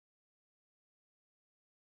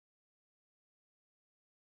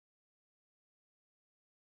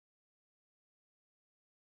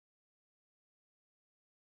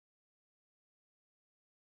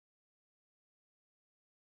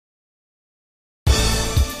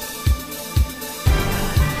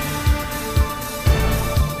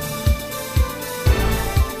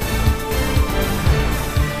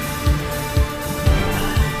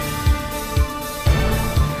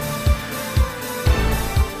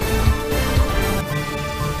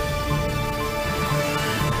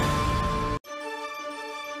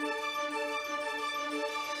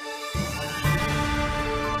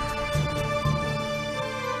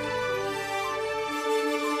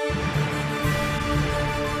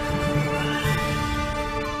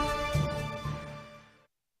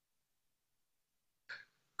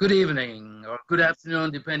Good evening or good afternoon,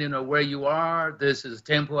 depending on where you are. This is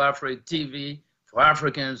Tempo Afrique TV for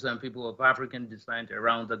Africans and people of African descent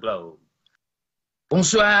around the globe.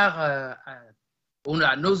 Bonsoir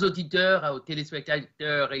à nos auditeurs, aux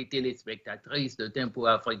téléspectateurs et téléspectatrices de Tempo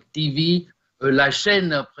Afrique TV, la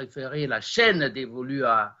chaîne préférée, la chaîne dévolue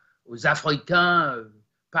aux Africains,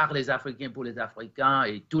 par les Africains pour les Africains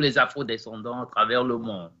et tous les Afro-descendants à travers le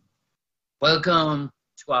monde. Welcome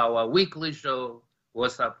to our weekly show,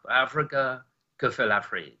 What's Up Africa, Que fait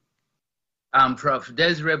l'Afrique? I'm Prof.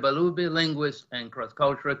 Desiree Baloubi, linguist and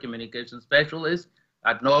cross-cultural communication specialist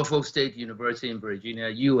at Norfolk State University in Virginia,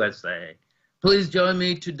 USA. Please join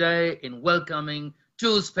me today in welcoming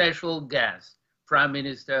two special guests, Prime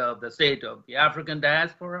Minister of the State of the African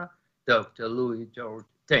Diaspora, Dr. Louis George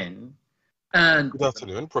Tin. And good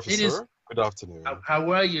afternoon, Professor. Good afternoon. How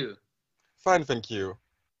are you? Fine, thank you.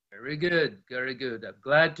 Very good, very good. I'm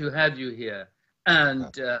glad to have you here.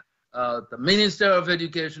 And the Minister of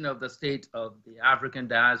Education of the State of the African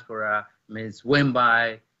Diaspora, Ms.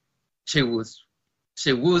 Wimbai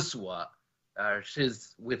Chiwuswa.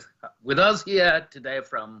 She's with us here today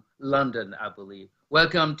from London, I believe.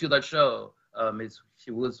 Welcome to the show, Ms.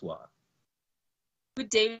 Chiwuswa. Good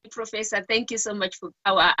day, Professor. Thank you so much for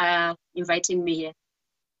inviting me here.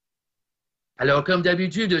 Alors, comme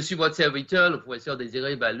d'habitude, je suis votre serviteur, le professeur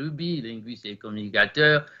Désiré Baloubi, linguiste et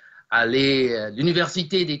communicateur, à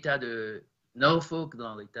l'Université d'État de Norfolk,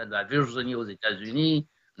 dans l'État de la Virginie aux États-Unis.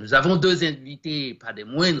 Nous avons deux invités, pas des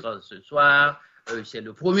moindres, ce soir. C'est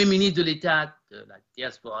le Premier ministre de l'État de la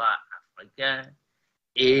diaspora africaine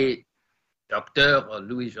et Dr.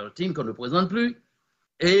 Louis George Tin, qu'on ne présente plus.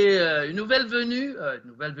 Et une nouvelle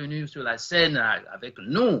venue sur la scène avec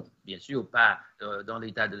nous, bien sûr, pas dans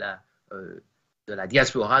l'État de la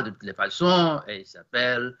diaspora de toutes les façons. Elle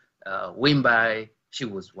s'appelle Wimbai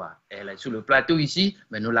Chiwuswa. Elle est sur le plateau ici,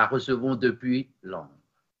 mais nous la recevons depuis Londres.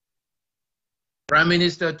 Prime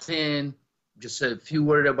Minister Tin, just a few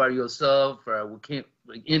words about yourself. We can't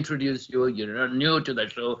introduce you. You're not new to the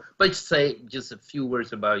show, but say just a few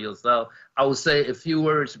words about yourself. I will say a few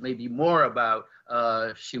words, maybe more about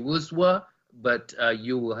Chiwuswa, but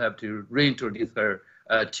you will have to reintroduce her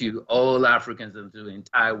to all Africans and to the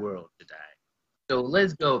entire world today. So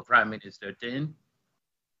let's go, Prime Minister Tin.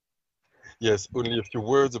 Yes, only a few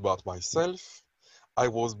words about myself. I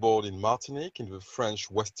was born in Martinique in the French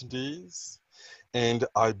West Indies, and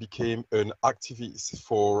I became an activist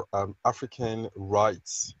for African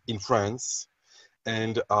rights in France.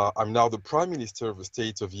 And I'm now the Prime Minister of the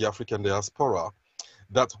State of the African Diaspora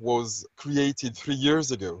that was created 3 years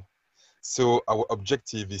ago. So our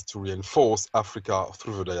objective is to reinforce Africa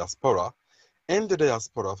through the diaspora and the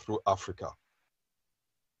diaspora through Africa.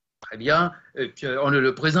 Très bien. On ne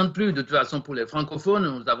le présente plus. De toute façon, pour les francophones,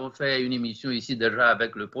 nous avons fait une émission ici déjà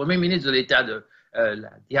avec le Premier ministre de l'État de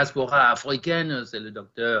la diaspora africaine. C'est le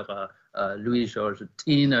docteur Louis George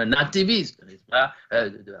Tin, un activiste, n'est-ce pas,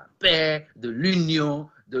 de la paix, de l'union,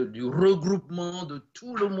 du regroupement de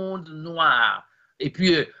tout le monde noir. Et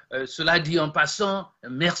puis, cela dit en passant,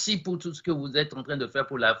 merci pour tout ce que vous êtes en train de faire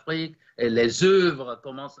pour l'Afrique. Les œuvres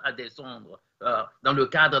commencent à descendre dans le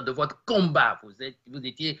cadre de votre combat. Vous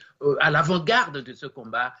étiez à l'avant-garde de ce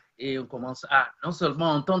combat et on commence à non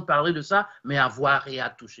seulement entendre parler de ça, mais à voir et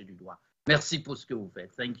à toucher du doigt. Merci pour ce que vous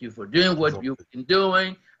faites. Thank you for doing what you've been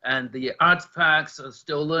doing. And the artifacts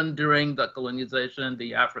stolen during the colonization,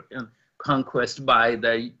 the African conquest by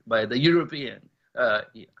the European.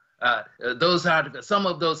 Those artifacts, some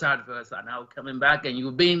of those artifacts are now coming back, and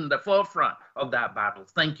you've been in the forefront of that battle.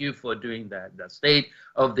 Thank you for doing that. The state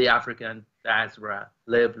of the African diaspora,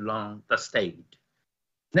 live long the state.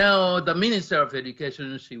 Now, the Minister of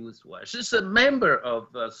Education, she's a member of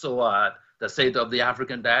SOAD, the state of the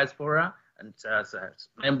African diaspora, and as a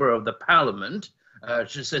member of the parliament.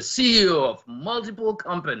 She's a CEO of multiple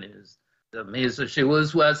companies. The Minister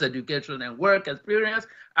Chiwuswa's education and work experience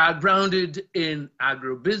are grounded in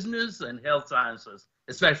agribusiness and health sciences,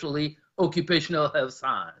 especially occupational health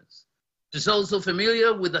science. She's also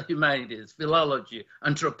familiar with the humanities, philology,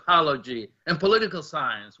 anthropology, and political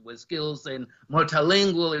science with skills in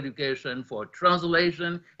multilingual education for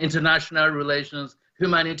translation, international relations,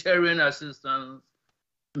 humanitarian assistance,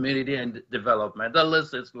 community and development. The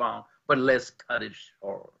list is long, but let's cut it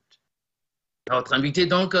short. Notre invité,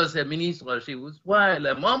 donc, c'est le ministre Chiwuswa, elle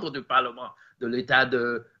est membre du Parlement de l'État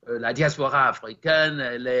de la diaspora africaine.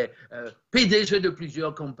 Elle est PDG de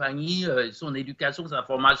plusieurs compagnies. Son éducation, sa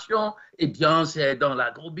formation, eh bien, c'est dans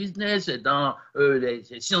l'agrobusiness, c'est dans les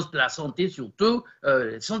sciences de la santé surtout,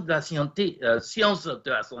 les sciences de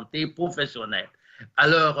la santé professionnelle.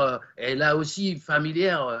 Alors, elle a aussi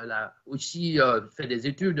familière, elle a aussi fait des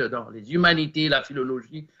études dans les humanités, la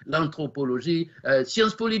philologie, l'anthropologie,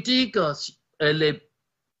 sciences politiques. Elle est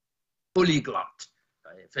polyglotte.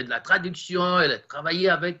 Elle fait de la traduction, elle a travaillé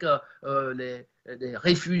avec les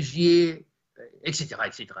réfugiés, etc.,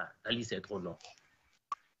 etc. La liste est trop longue.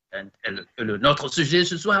 Notre sujet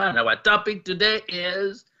ce soir, our topic today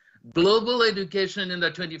is global education in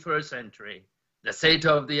the 21st century. The state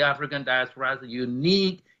of the African diaspora, the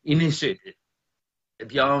unique initiative. Eh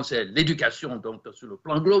bien, c'est l'éducation, donc, sur le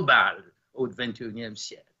plan global au XXIe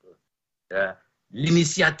siècle.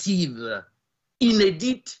 L'initiative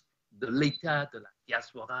inédite de l'état de la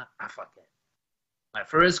diaspora africaine. My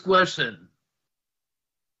first question,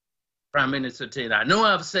 Prime Minister Tate, I know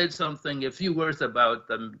I've said something, a few words about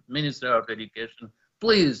the Minister of Education.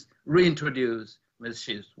 Please reintroduce Ms.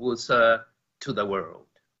 Shiwusa to the world.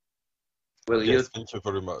 Will you? Yes, thank you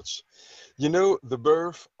very much. You know, the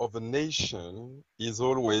birth of a nation is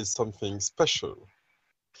always something special.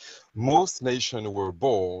 Most nations were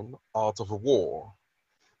born out of a war.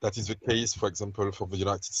 That is the case, for example, for the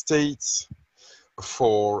United States,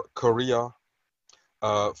 for Korea,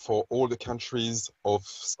 for all the countries of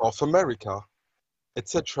South America,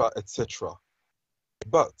 etc., etc.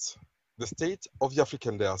 But the state of the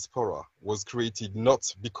African diaspora was created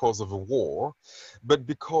not because of a war, but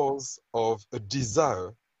because of a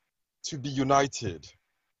desire to be united.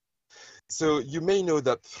 So you may know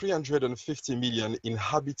that 350 million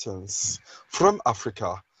inhabitants from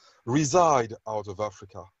Africa reside out of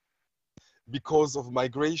Africa because of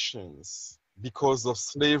migrations, because of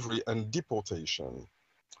slavery and deportation.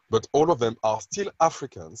 But all of them are still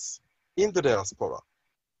Africans in the diaspora.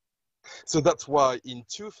 So that's why in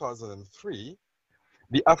 2003,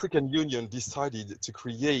 the African Union decided to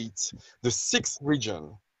create the 6th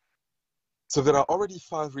region. So there are already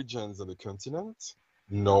 5 regions on the continent: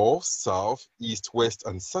 North, South, East, West,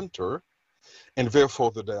 and Center. And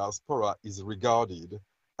therefore the diaspora is regarded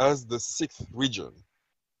as the 6th region.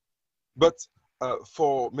 But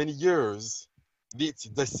for many years,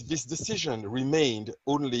 this decision remained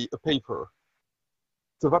only a paper.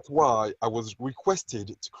 So that's why I was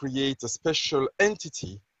requested to create a special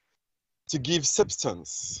entity to give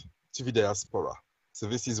substance to the diaspora. So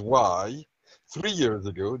this is why 3 years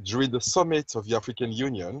ago, during the summit of the African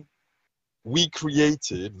Union, we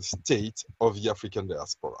created the state of the African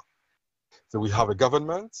diaspora. So we have a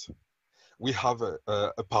government, we have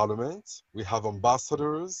a parliament, we have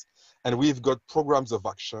ambassadors, and we've got programs of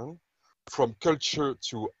action from culture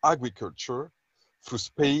to agriculture, through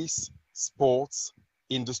space, sports,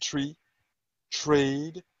 industry,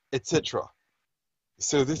 trade, etc.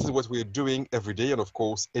 So this is what we're doing every day. And of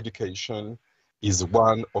course, education is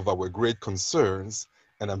one of our great concerns.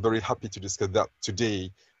 And I'm very happy to discuss that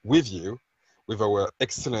today with you, with our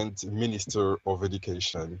excellent Minister of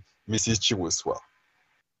Education, Mrs. Chiwuswa.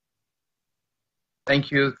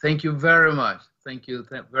 Thank you. Thank you very much. Thank you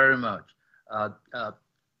very much.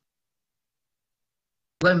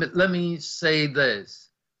 Let me say this.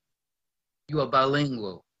 You are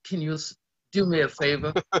bilingual. Can you do me a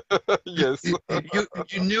favor? Yes.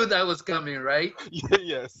 you knew that was coming, right?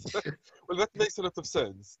 Yes. Well, that makes a lot of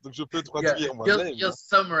sense. Donc, je peux traduire moi-même. Just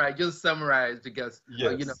summarize, because,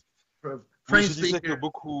 yes. You know, Oui, je disais que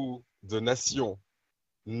beaucoup de nations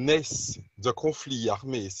naissent d'un conflit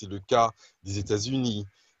armé. C'est le cas des États-Unis,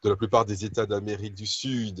 de la plupart des États d'Amérique du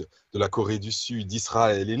Sud, de la Corée du Sud,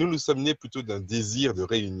 d'Israël. Et nous sommes nés plutôt d'un désir de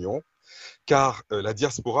réunion, car la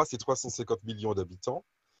diaspora, c'est 350 millions d'habitants.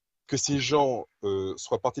 Que ces gens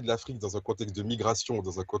soient partis de l'Afrique dans un contexte de migration,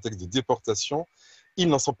 dans un contexte de déportation, ils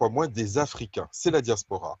n'en sont pas moins des Africains. C'est la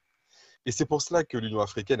diaspora. Et c'est pour cela que l'Union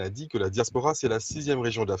africaine a dit que la diaspora, c'est la 6e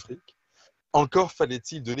région d'Afrique. Encore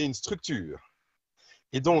fallait-il donner une structure.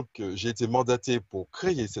 Et donc, j'ai été mandaté pour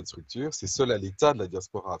créer cette structure. C'est cela l'État de la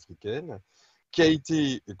diaspora africaine, qui a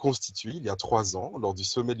été constitué il y a 3 ans, lors du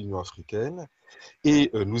sommet de l'Union africaine.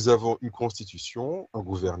 Et nous avons une constitution, un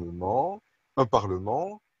gouvernement, un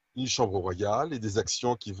parlement, une chambre royale et des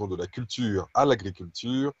actions qui vont de la culture à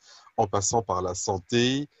l'agriculture, en passant par la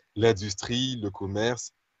santé, l'industrie, le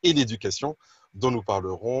commerce et l'éducation, dont nous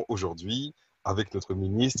parlerons aujourd'hui avec notre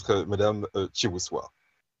ministre, Madame Chiwuswa.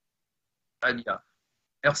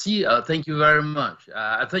 Merci. Thank you very much.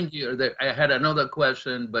 I think I had another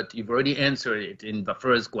question, but you've already answered it in the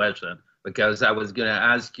first question, because I was going to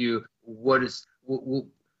ask you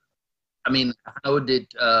how did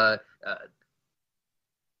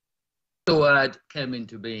SOAD came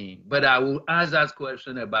into being? But I will ask that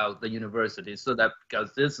question about the university, so that,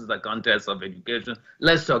 because this is the context of education,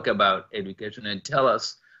 let's talk about education and tell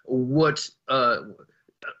us what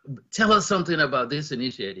tell us something about this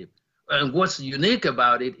initiative and what's unique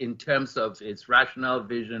about it in terms of its rational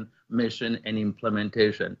vision, mission, and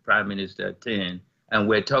implementation, Prime Minister Tin. And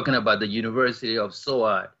we're talking about the University of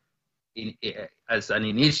SOAD as an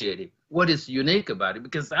initiative. What is unique about it?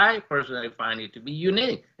 Because I personally find it to be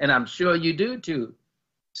unique, and I'm sure you do too.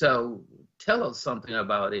 So tell us something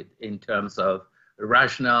about it in terms of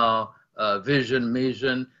rational vision,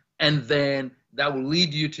 mission, and then that will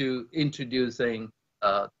lead you to introducing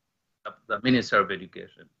the Minister of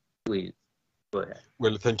Education. Please, go ahead.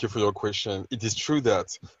 Well, thank you for your question. It is true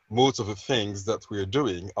that most of the things that we are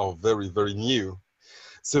doing are very, very new.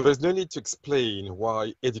 So there's no need to explain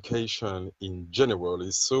why education in general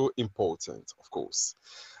is so important, of course.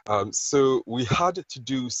 So we had to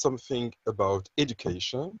do something about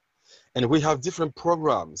education, and we have different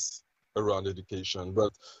programs around education,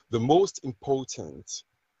 but the most important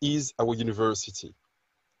is our university.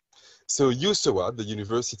 So USOAD, the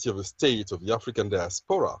University of the State of the African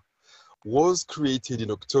Diaspora, was created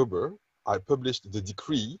in October. I published the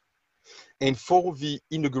decree, and for the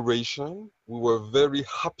inauguration, we were very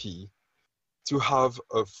happy to have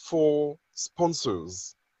 4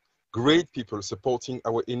 sponsors, great people supporting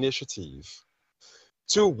our initiative.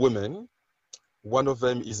 2 women, one of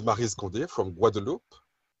them is Maryse Condé from Guadeloupe.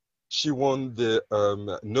 She won the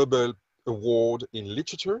Nobel Award in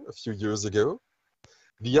Literature a few years ago.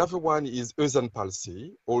 The other one is Özan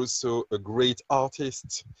Palsi, also a great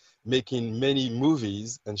artist making many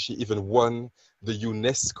movies, and she even won the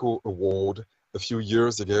UNESCO award a few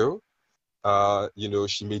years ago. You know,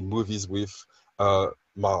 she made movies with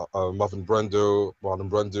Marlon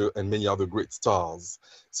Brando, and many other great stars.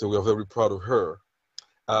 So we are very proud of her.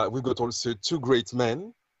 We've got also 2 great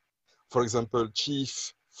men. For example,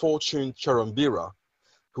 Chief Fortune Charambira,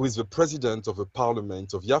 who is the president of the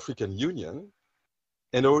Parliament of the African Union,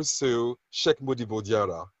 and also Sheikh Modibo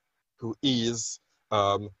Diarra, who is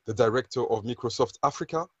the director of Microsoft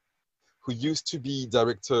Africa, who used to be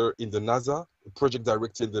director in the NASA, project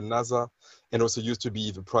director in the NASA, and also used to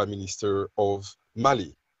be the Prime Minister of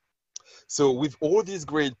Mali. So with all these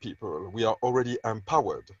great people, we are already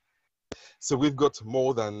empowered. So we've got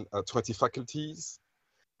more than 20 faculties,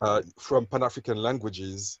 from Pan-African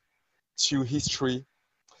languages to history,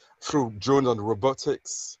 through drone and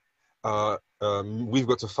robotics. We've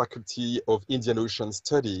got a faculty of Indian Ocean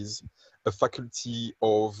Studies, a faculty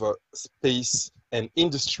of space and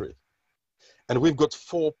industry. And we've got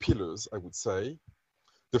 4 pillars, I would say.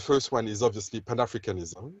 The first one is obviously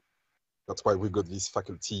Pan-Africanism. That's why we've got this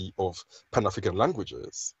faculty of Pan-African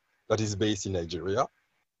languages that is based in Nigeria.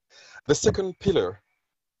 The second pillar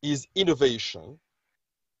is innovation.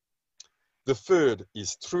 The third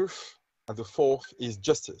is truth. And the fourth is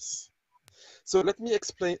justice. So let me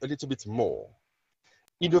explain a little bit more.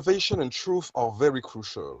 Innovation and truth are very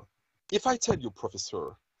crucial. If I tell you,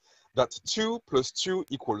 Professor, that 2 + 2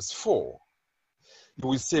 = 4, you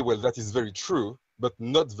will say, well, that is very true, but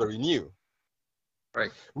not very new.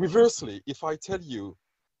 Right. Reversely, if I tell you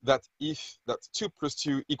that 2 +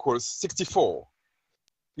 2 = 64,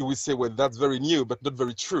 you will say, well, that's very new, but not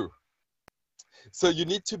very true. So you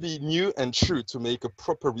need to be new and true to make a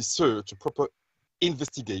proper research, a proper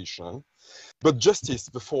investigation. But justice,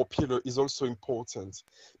 the 4th pillar, is also important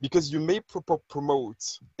because you may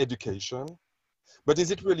promote education, but is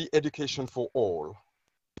it really education for all?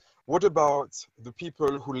 What about the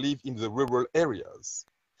people who live in the rural areas?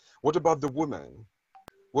 What about the women?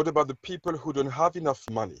 What about the people who don't have enough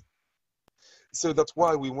money? So that's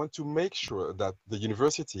why we want to make sure that the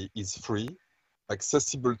university is free,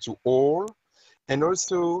 accessible to all, and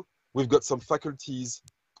also we've got some faculties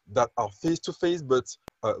that are face-to-face, but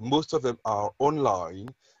most of them are online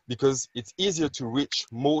because it's easier to reach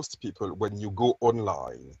most people when you go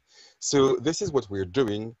online. So this is what we're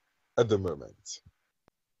doing at the moment.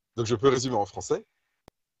 Donc je peux résumer en français?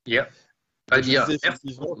 Yeah. Je disais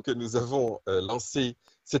effectivement que nous avons lancé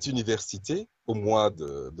cette université au mois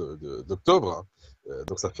d'octobre,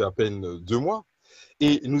 donc ça fait à peine 2 mois.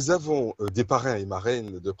 Et nous avons des parrains et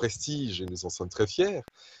marraines de prestige et nous en sommes très fiers.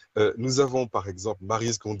 Nous avons par exemple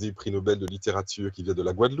Maryse Condé, prix Nobel de littérature qui vient de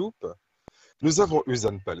la Guadeloupe. Nous avons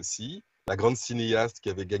Özan Palsi, la grande cinéaste qui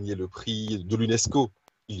avait gagné le prix de l'UNESCO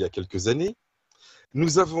il y a quelques années.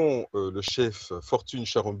 Nous avons le chef Fortune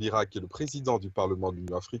Charambira qui est le président du Parlement de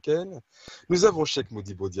l'Union africaine. Nous avons Sheikh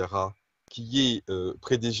Modibo Diarra qui est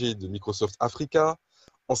PDG de Microsoft Africa,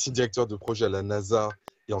 ancien directeur de projet à la NASA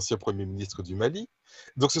et ancien Premier ministre du Mali.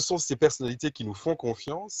 Donc ce sont ces personnalités qui nous font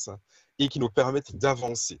confiance et qui nous permettent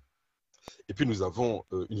d'avancer. Et puis nous avons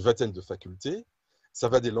une vingtaine de facultés. Ça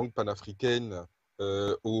va des langues panafricaines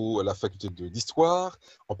ou la faculté d'histoire,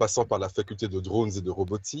 en passant par la faculté de drones et de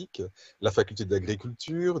robotique, la faculté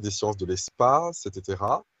d'agriculture, des sciences de l'espace, etc.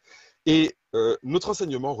 Et notre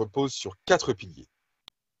enseignement repose sur 4 piliers.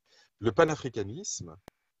 Le panafricanisme,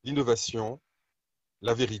 l'innovation,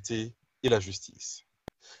 la vérité et la justice.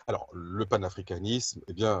 Alors, le panafricanisme,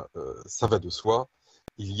 eh bien, ça va de soi.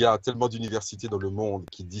 Il y a tellement d'universités dans le monde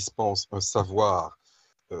qui dispensent un savoir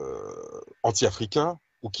anti-africain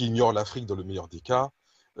ou qui ignorent l'Afrique dans le meilleur des cas.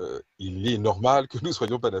 Il est normal que nous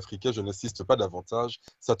soyons panafricains, je n'insiste pas davantage,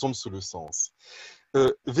 ça tombe sous le sens.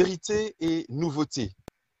 Vérité et nouveauté,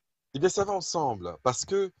 eh bien, ça va ensemble, parce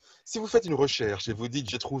que si vous faites une recherche et vous dites,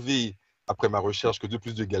 j'ai trouvé, après ma recherche, que 2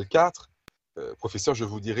 plus 2 égale 4, professeur, je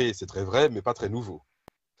vous dirai, c'est très vrai, mais pas très nouveau.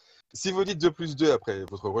 Si vous dites 2 plus 2 après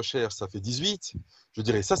votre recherche, ça fait 18, je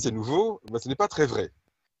dirais, ça c'est nouveau, mais ce n'est pas très vrai.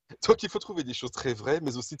 Donc, il faut trouver des choses très vraies,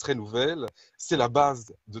 mais aussi très nouvelles. C'est la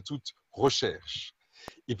base de toute recherche.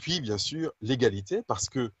 Et puis, bien sûr, l'égalité, parce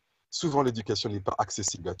que souvent l'éducation n'est pas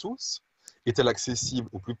accessible à tous. Est-elle accessible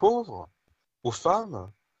aux plus pauvres, aux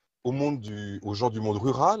femmes, aux gens du monde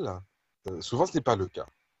rural? Souvent, ce n'est pas le cas.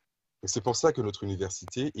 C'est pour ça que notre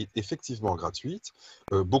université est effectivement gratuite.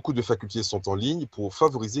 Beaucoup de facultés sont en ligne pour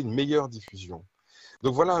favoriser une meilleure diffusion.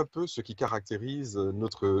 Donc voilà un peu ce qui caractérise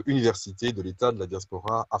notre université de l'État de la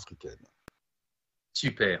diaspora africaine.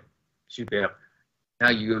 Super, super. Now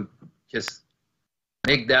you just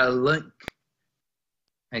make that link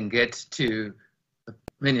and get to the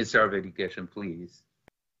Minister of Education, please.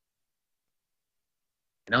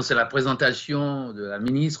 Et donc, c'est la présentation de la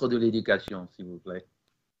ministre de l'Éducation, s'il vous plaît.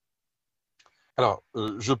 Alors,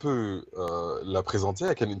 je peux la présenter.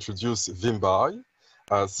 I can introduce Vimbai.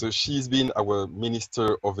 So she's been our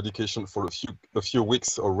Minister of Education for a few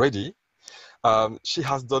weeks already. She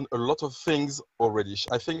has done a lot of things already.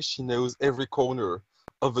 I think she knows every corner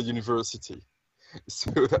of the university.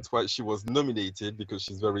 So that's why she was nominated, because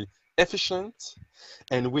she's very efficient.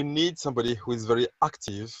 And we need somebody who is very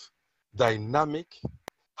active, dynamic,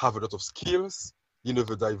 have a lot of skills, you know,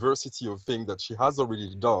 the diversity of things that she has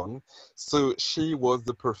already done. So she was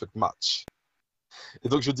the perfect match. Et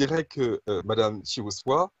donc, je dirais que Madame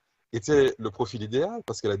Chiwoswa était le profil idéal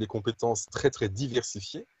parce qu'elle a des compétences très, très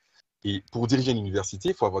diversifiées. Et pour diriger une université,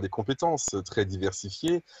 il faut avoir des compétences très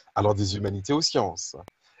diversifiées, alors des humanités aux sciences.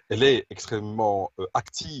 Elle est extrêmement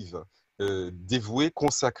active, dévouée,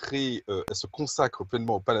 consacrée, elle se consacre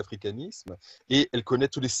pleinement au panafricanisme et elle connaît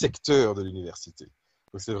tous les secteurs de l'université.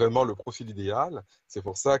 Donc, c'est vraiment le profil idéal. C'est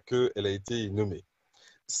pour ça qu'elle a été nommée.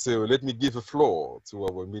 So let me give the floor to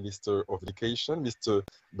our Minister of Education, Mr.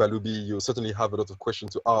 Baloubi. You certainly have a lot of questions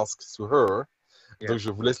to ask to her. Yeah. Donc, je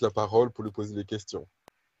vous laisse la parole pour lui poser des questions.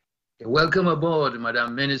 Welcome aboard,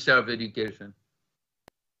 Madam Minister of Education.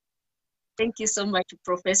 Thank you so much,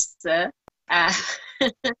 Professor. I'm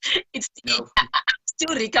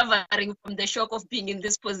still recovering from the shock of being in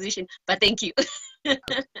this position, but thank you.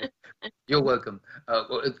 You're welcome.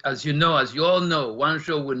 As you all know, one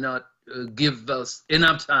show will not give us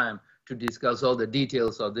enough time to discuss all the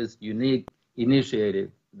details of this unique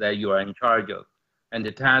initiative that you are in charge of and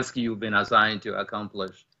the task you've been assigned to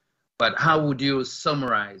accomplish. But how would you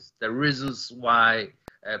summarize the reasons why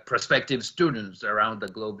prospective students around the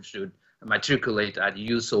globe should matriculate at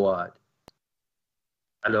SOAD?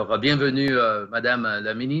 Alors, bienvenue, Madame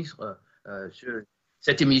la Ministre.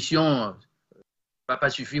 Cette émission va pas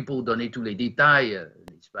suffire pour donner tous les détails,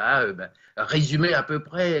 n'est-ce pas? Résumer à peu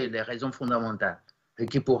près les raisons fondamentales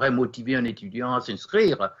qui pourraient motiver un étudiant à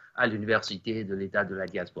s'inscrire à l'université de l'État de la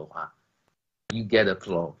diaspora. You get a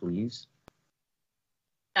floor, please.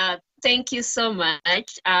 Thank you so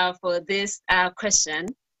much for this question.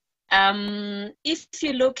 If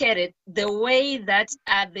you look at it, the way that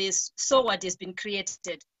this SOAD has been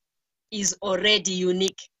created is already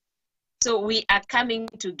unique. So we are coming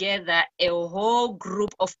together, a whole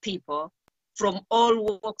group of people from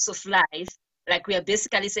all walks of life. Like we are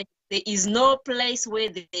basically saying, there is no place where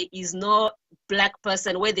there is no Black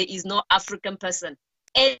person, where there is no African person,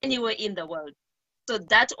 anywhere in the world. So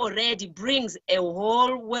that already brings a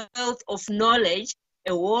whole wealth of knowledge,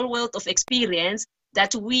 a whole wealth of experience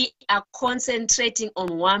that we are concentrating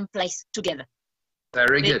on one place together.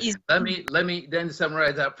 Very good. Let me then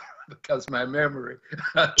summarize that because my memory,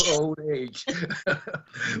 old age.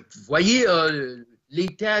 Voyez,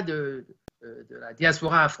 l'état de la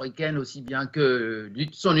diaspora africaine, aussi bien que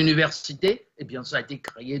son université, eh bien, ça a été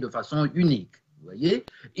créé de façon unique. Vous voyez,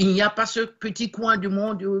 il n'y a pas ce petit coin du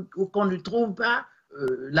monde où qu'on ne trouve pas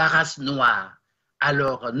la race noire.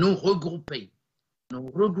 Alors, nous regrouper, nous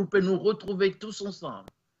retrouver tous ensemble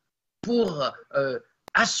pour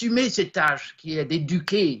assumer cette tâche qui est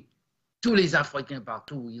d'éduquer tous les Africains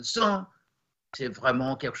partout où ils sont, c'est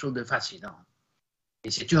vraiment quelque chose de fascinant.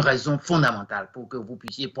 Et c'est une raison fondamentale pour que vous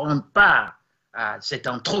puissiez prendre part à cette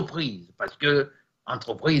entreprise, parce que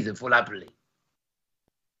entreprise, il faut l'appeler.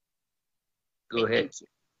 Go ahead.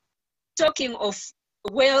 Talking of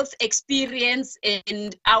wealth, experience,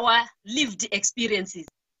 and our lived experiences,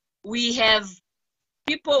 we have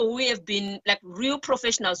people who have been like real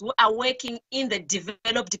professionals who are working in the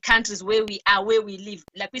developed countries where we are, where we live.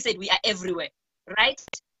 Like we said, we are everywhere, right?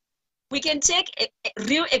 We can take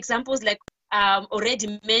real examples like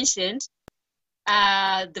already mentioned,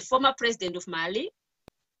 the former president of Mali,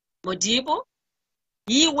 Modibo.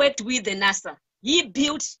 He worked with the NASA. He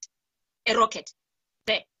built a rocket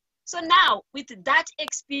there. So now, with that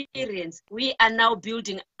experience, we are now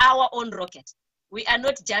building our own rocket. We are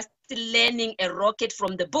not just learning a rocket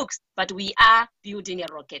from the books, but we are building a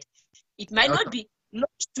rocket. It might not be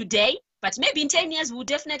launched today, but maybe in 10 years, we'll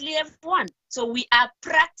definitely have one. So we are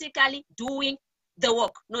practically doing the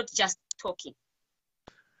work, not just talking.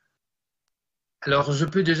 Alors, je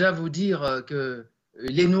peux déjà vous dire que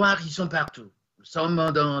les Noirs, ils sont partout. Nous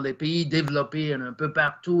sommes dans les pays développés un peu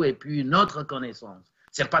partout, et puis notre connaissance,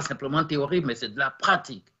 ce n'est pas simplement théorique, mais c'est de la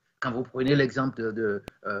pratique. Quand vous prenez l'exemple de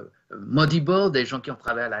Modibo, des gens qui ont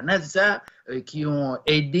travaillé à la NASA, qui ont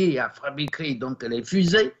aidé à fabriquer donc les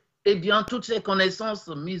fusées, eh bien, toutes ces connaissances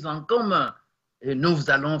mises en commun, et nous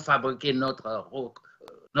allons fabriquer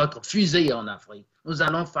notre fusée en Afrique. Nous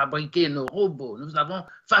allons fabriquer nos robots. Nous avons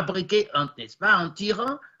fabriqué, n'est-ce pas, en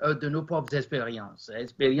tirant de nos propres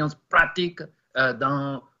expériences pratiques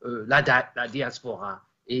dans la diaspora.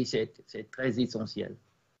 Et c'est très essentiel.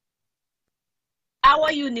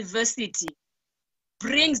 Our university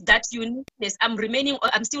brings that uniqueness. I'm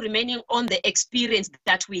still remaining on the experience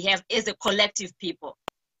that we have as a collective people.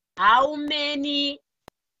 How many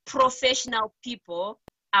professional people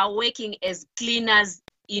are working as cleaners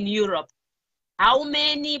in Europe? How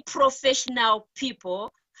many professional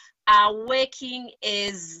people are working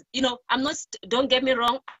as, don't get me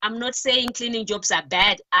wrong, I'm not saying cleaning jobs are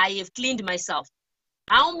bad. I have cleaned myself.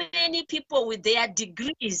 How many people with their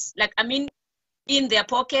degrees, in their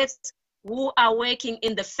pockets, who are working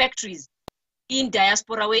in the factories, in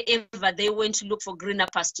diaspora, wherever they went to look for greener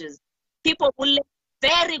pastures? People who left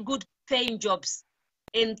very good paying jobs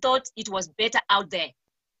and thought it was better out there,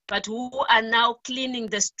 but who are now cleaning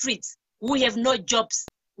the streets, who have no jobs,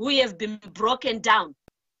 who have been broken down.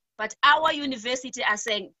 But our university are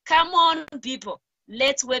saying, come on, people,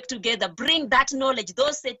 let's work together. Bring that knowledge,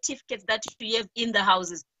 those certificates that you have in the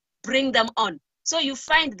houses, bring them on. So you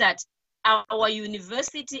find that our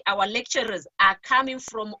university, our lecturers are coming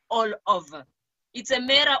from all over. It's a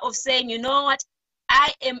matter of saying, you know what,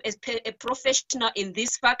 I am a professional in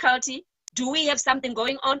this faculty. Do we have something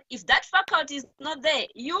going on? If that faculty is not there,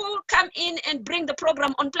 you come in and bring the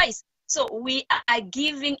program on place. So we are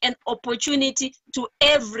giving an opportunity to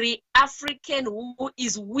every African who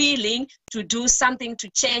is willing to do something to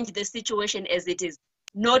change the situation as it is.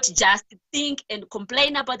 Not just think and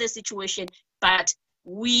complain about the situation, but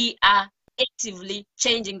we are actively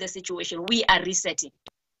changing the situation. We are resetting.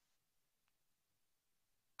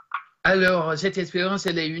 Alors, cette expérience,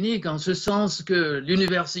 elle est unique en ce sens que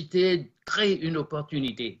l'université crée une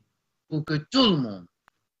opportunité pour que tout le monde,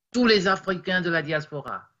 tous les Africains de la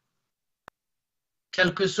diaspora,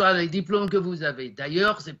 quels que soient les diplômes que vous avez.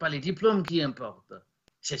 D'ailleurs, ce n'est pas les diplômes qui importent,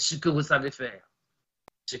 c'est ce que vous savez faire.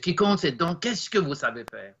 Ce qui compte, c'est donc qu'est-ce que vous savez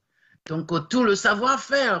faire. Donc, tout le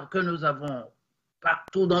savoir-faire que nous avons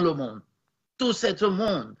partout dans le monde, tout ce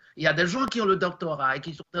monde, il y a des gens qui ont le doctorat et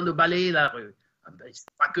qui sont en train de balayer la rue. Ce n'est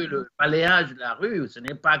pas que le balayage de la rue, ce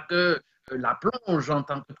n'est pas que la plonge en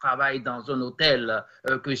tant que travail dans un hôtel,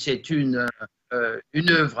 que c'est une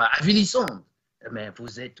œuvre avilissante. Mais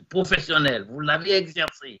vous êtes professionnel, vous l'avez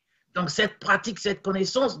exercé. Donc cette pratique, cette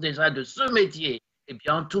connaissance déjà de ce métier, eh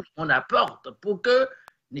bien tout le monde apporte pour que,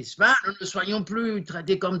 n'est-ce pas, nous ne soyons plus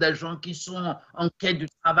traités comme des gens qui sont en quête du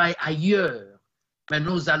travail ailleurs. Mais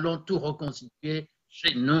nous allons tout reconstituer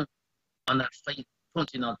chez nous, en Afrique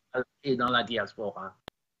continentale et dans la diaspora.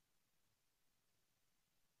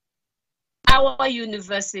 Our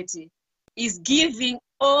university is giving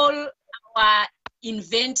all our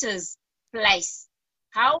inventors place.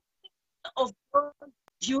 How many of those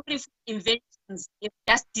beautiful inventions have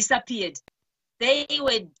just disappeared? They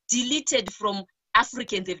were deleted from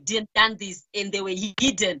Africans. They've done this and they were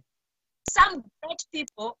hidden. Some great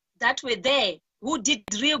people that were there who did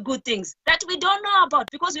real good things that we don't know about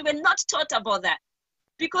because we were not taught about that.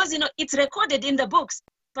 Because, it's recorded in the books,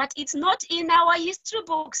 but it's not in our history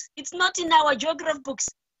books. It's not in our geography books.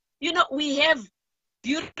 We have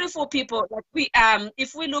beautiful people. Like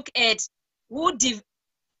if we look at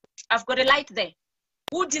I've got a light there.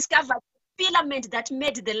 Who discovered the filament that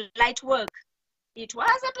made the light work? It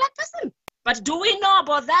was a black person. But do we know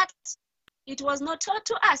about that? It was not taught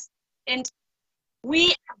to us. And we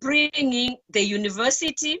are bringing the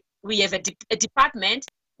university, we have a department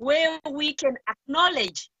where we can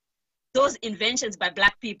acknowledge those inventions by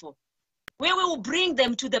black people, where we will bring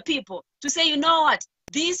them to the people to say, you know what,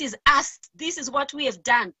 this is us, this is what we have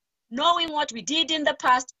done, knowing what we did in the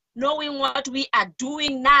past, knowing what we are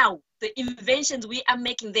doing now, the inventions we are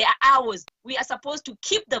making, they are ours. We are supposed to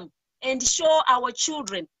keep them and show our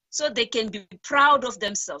children so they can be proud of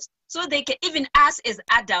themselves. So they can, even us as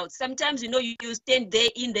adults, sometimes, you know, you stand there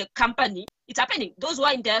in the company, it's happening. Those who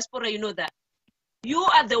are in diaspora, you know that. You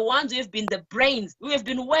are the ones who have been the brains, who have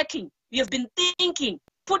been working, you have been thinking,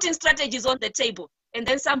 putting strategies on the table. And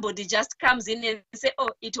then somebody just comes in and say, oh,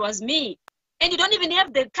 it was me. And you don't even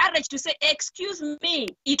have the courage to say, excuse me,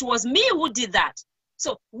 it was me who did that.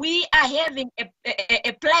 So we are having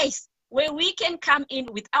a place where we can come in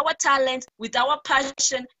with our talent, with our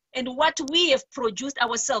passion, and what we have produced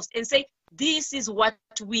ourselves and say, this is what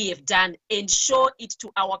we have done, and show it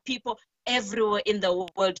to our people everywhere in the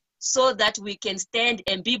world so that we can stand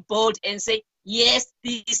and be bold and say, yes,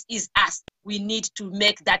 this is us. We need to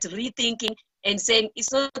make that rethinking and saying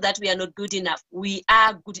it's not that we are not good enough. We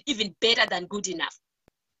are good, even better than good enough.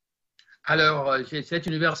 Alors, cette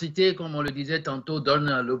université, comme on le disait tantôt,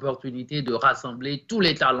 donne l'opportunité de rassembler tous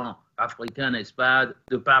les talents africains, n'est-ce pas,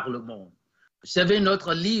 de par le monde. Vous savez,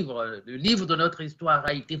 notre livre, le livre de notre histoire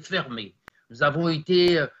a été fermé. Nous avons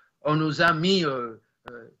été, on nous a mis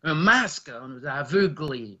un masque, on nous a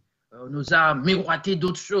aveuglés, on nous a miroité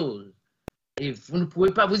d'autres choses. Et vous ne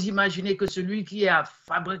pouvez pas vous imaginer que celui qui a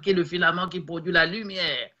fabriqué le filament qui produit la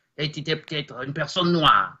lumière était peut-être une personne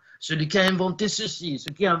noire. Celui qui a inventé ceci,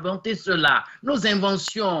 celui qui a inventé cela. Nos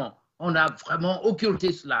inventions, on a vraiment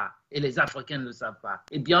occulté cela et les Africains ne le savent pas.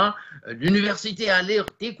 Eh bien, l'université allait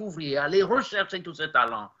découvrir, allait rechercher tous ces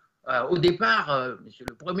talents. Au départ, Monsieur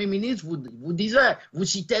le Premier ministre vous disait, vous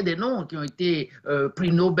citez des noms qui ont été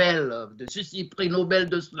prix Nobel de ceci, prix Nobel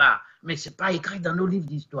de cela, mais ce n'est pas écrit dans nos livres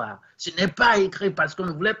d'histoire. Ce n'est pas écrit parce qu'on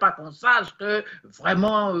ne voulait pas qu'on sache que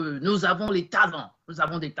vraiment nous avons les talents. Nous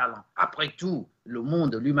avons des talents. Après tout, le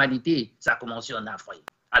monde, l'humanité, ça a commencé en Afrique.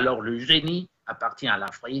 Alors le génie appartient à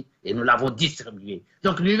l'Afrique et nous l'avons distribué.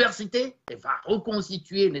 Donc l'université va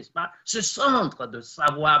reconstituer, n'est-ce pas, ce centre de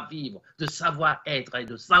savoir-vivre, de savoir-être et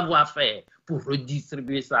de savoir-faire pour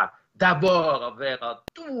redistribuer ça d'abord vers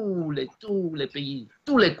tous les pays,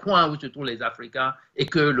 tous les coins où se trouvent les Africains et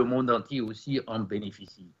que le monde entier aussi en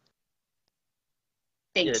bénéficie.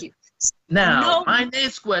 Thank you. Now, my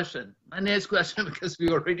next question, because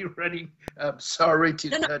we're already running, sorry to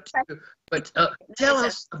cut you, but tell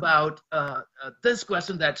us about this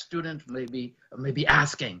question that students may be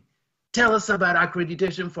asking. Tell us about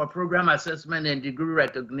accreditation for program assessment and degree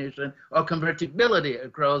recognition or convertibility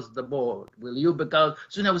across the board. Will you? Because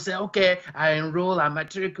students will say, okay, I enroll, I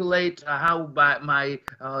matriculate, how about my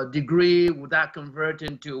degree, would that convert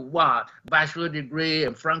into what? Bachelor degree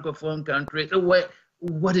in Francophone countries?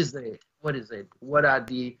 What is it? What is it? What are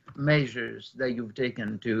the measures that you've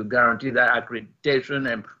taken to guarantee that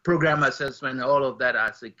accreditation and program assessment, all of that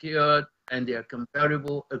are secured and they're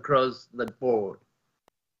compatible across the board?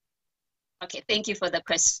 Okay, thank you for the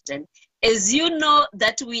question. As you know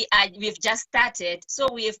that we've just started,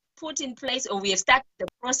 so we have put in place, or we have started the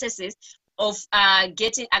processes of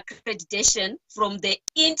getting accreditation from the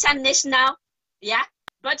international, yeah?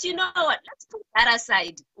 But you know what, let's put that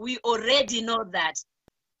aside. We already know that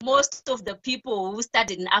most of the people who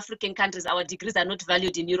studied in African countries, our degrees are not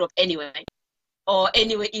valued in Europe anyway, or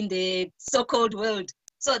anywhere in the so-called world.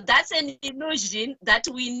 So that's an illusion that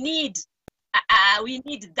we need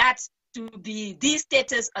that to be the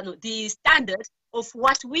status, the standard of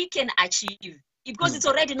what we can achieve, because it's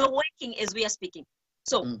already not working as we are speaking.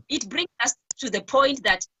 So it brings us to the point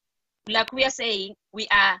that, like we are saying, we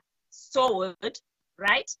are SOAD,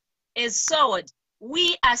 right? As SOAD,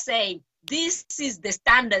 we are saying, this is the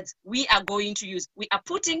standards we are going to use. We are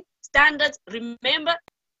putting standards. Remember,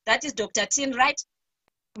 that is Dr. Tin, right?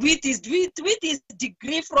 With his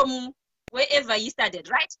degree from wherever he studied,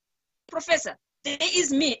 right? Professor, there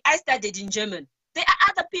is me. I studied in German. There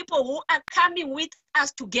are other people who are coming with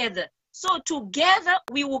us together. So together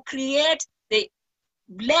we will create the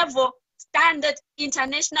level standard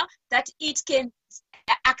international that it can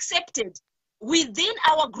accepted within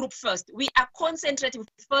our group first. We are concentrating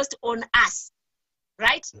first on us,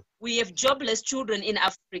 right? We have jobless children in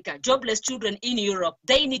Africa, jobless children in Europe.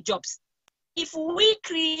 They need jobs. if we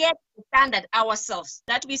create a standard ourselves,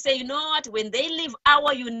 that we say, you know what, when they leave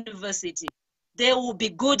our university, they will be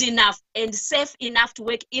good enough and safe enough to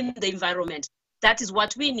work in the environment. That is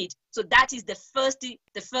what we need. So that is the first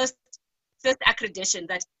accreditation,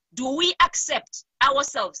 that do we accept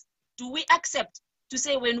ourselves? Do we accept to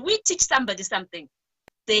say when we teach somebody something,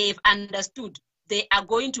 they've understood, they are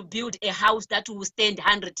going to build a house that will stand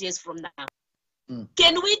 100 years from now.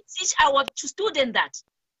 Can we teach our students that?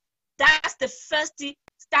 That's the first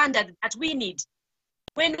standard that we need.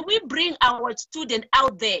 When we bring our student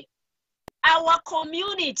out there, our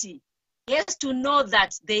community has to know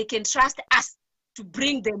that they can trust us to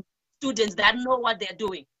bring them students that know what they're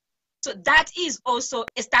doing. So that is also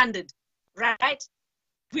a standard, right?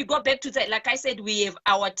 We go back to that, like I said, we have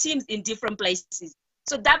our teams in different places.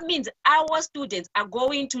 So that means our students are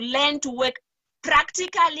going to learn to work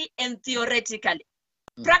practically and theoretically.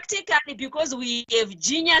 Practically, because we have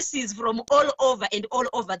geniuses from all over and all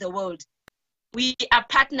over the world. We are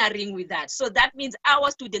partnering with that. So that means our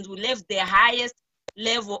students will have the highest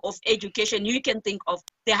level of education you can think of,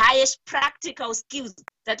 the highest practical skills,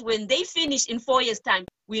 that when they finish in 4 years' time,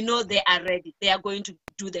 we know they are ready. They are going to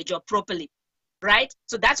do the job properly, right?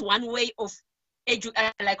 So that's one way of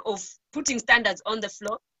putting standards on the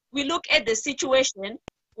floor. We look at the situation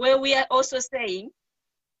where we are also saying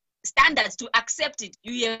standards to accept it.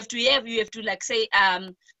 You have to like say,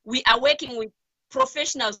 we are working with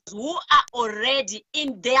professionals who are already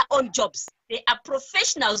in their own jobs. They are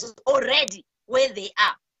professionals already where they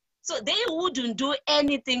are. So they wouldn't do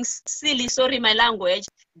anything silly, sorry my language,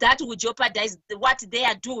 that would jeopardize what they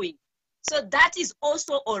are doing. So that is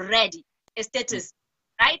also already a status,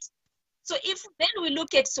 right? So if then we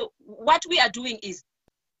look at, so what we are doing is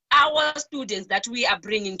our students that we are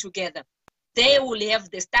bringing together, they will have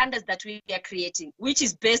the standards that we are creating, which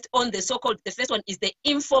is based on the so-called, the first one is the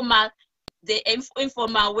informal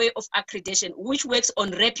way of accreditation, which works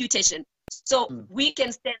on reputation. So we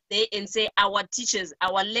can stand there and say our teachers,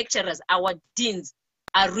 our lecturers, our deans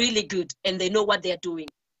are really good and they know what they're doing.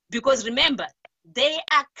 Because remember, they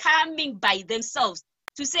are coming by themselves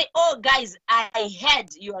to say, oh guys, I heard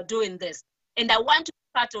you are doing this and I want to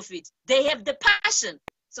be part of it. They have the passion.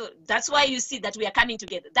 So that's why you see that we are coming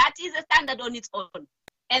together. That is a standard on its own.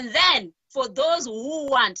 And then for those who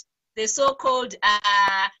want the so-called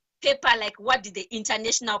paper, like what did the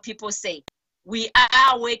international people say? We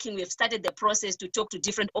are working, we've started the process to talk to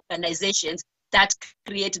different organizations that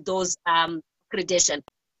create those accreditation,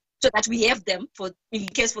 so that we have them in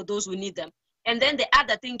case for those who need them. And then the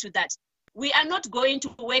other thing to that, we are not going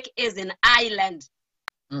to work as an island,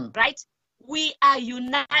 right? We are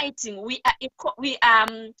uniting, we are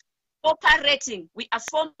operating, we are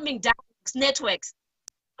forming networks,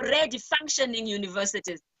 already functioning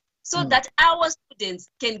universities, so that our students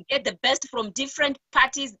can get the best from different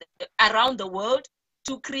parties around the world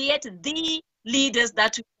to create the leaders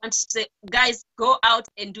that we want to say, guys, go out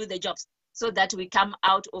and do the jobs, so that we come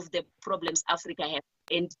out of the problems Africa have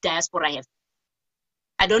and diaspora have.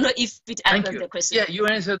 I don't know if it answers the question. Yeah, you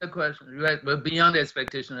answered the question. But beyond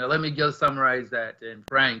expectation. Let me just summarize that in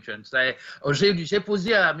French and say, j'ai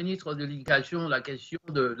posé à la ministre de l'Éducation la question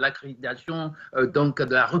de l'accréditation, donc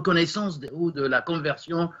de la reconnaissance ou de la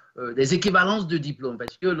conversion des équivalences de diplômes.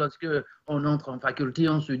 Parce que lorsque on entre en faculté,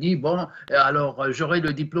 on se dit, bon, alors j'aurai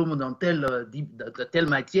le diplôme dans telle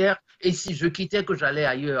matière, et si je quittais, que j'allais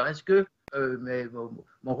ailleurs, est-ce que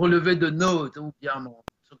mon relevé de notes ou bien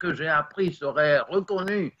ce que j'ai appris serait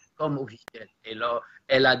reconnu comme officiel? Et là,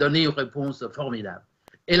 elle a donné une réponse formidable.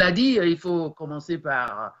 Elle a dit il faut commencer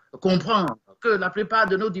par comprendre que la plupart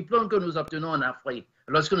de nos diplômes que nous obtenons en Afrique,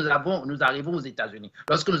 lorsque nous arrivons aux États-Unis,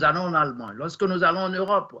 lorsque nous allons en Allemagne, lorsque nous allons en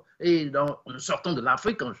Europe et nous sortons de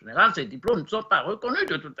l'Afrique en général, ces diplômes ne sont pas reconnus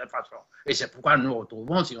de toute façon. Et c'est pourquoi nous nous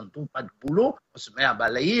retrouvons, si on ne trouve pas de boulot, on se met à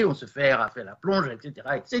balayer, on se fait à faire la plonge, etc.,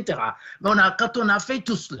 etc. Mais quand on a fait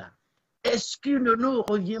tout cela, est-ce qu'il ne nous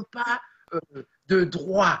revient pas de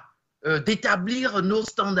droit d'établir nos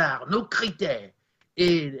standards, nos critères,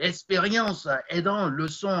 et l'expérience aidant,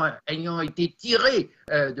 leçons ayant été tirées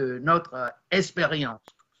de notre expérience,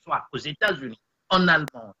 soit aux États-Unis, en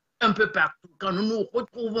Allemagne, un peu partout, quand nous nous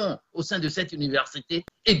retrouvons au sein de cette université,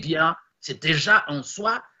 eh bien, c'est déjà en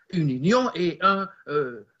soi une union et un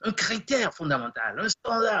critère fondamental, un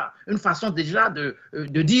standard, une façon déjà de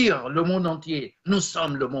dire le monde entier. Nous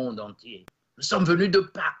sommes le monde entier. Nous sommes venus de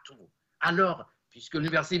partout. Alors, puisque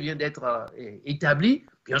l'université vient d'être établie,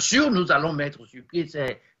 bien sûr, nous allons mettre sur pied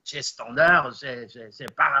ces standards, ces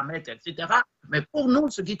paramètres, etc. Mais pour nous,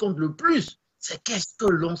 ce qui compte le plus, c'est qu'est-ce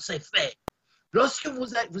que l'on sait faire. Lorsque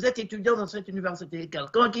vous êtes étudiant dans cette université,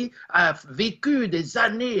 quelqu'un qui a vécu des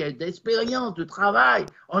années d'expérience de travail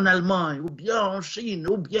en Allemagne, ou bien en Chine,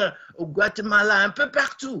 ou bien au Guatemala, un peu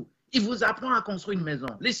partout, il vous apprend à construire une maison.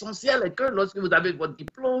 L'essentiel est que lorsque vous avez votre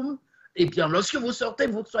diplôme, eh bien, lorsque vous sortez,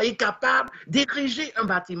 vous soyez capable d'ériger un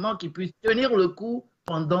bâtiment qui puisse tenir le coup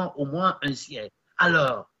pendant au moins un siècle.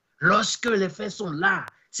 Alors, lorsque les faits sont là,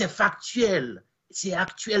 c'est factuel, c'est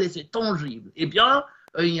actuel et c'est tangible, eh bien,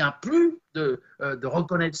 il n'y a plus de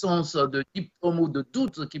reconnaissance de diplôme ou de tout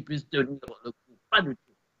ce qui puisse tenir le coup. Pas du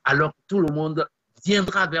tout. Alors tout le monde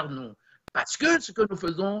viendra vers nous. Parce que ce que nous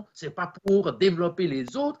faisons, ce n'est pas pour développer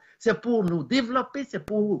les autres, c'est pour nous développer, c'est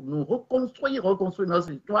pour nous reconstruire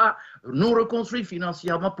notre histoire, nous reconstruire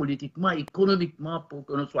financièrement, politiquement, économiquement, pour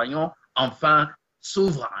que nous soyons enfin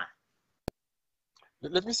souverains.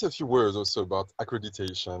 Let me say a few words also about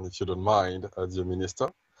accreditation, if you don't mind, dear Minister.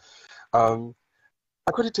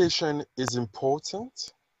 Accreditation is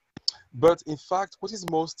important, but in fact, what is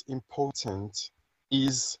most important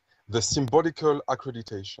is the symbolical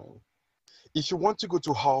accreditation. If you want to go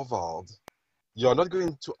to Harvard, you're not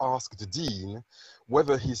going to ask the dean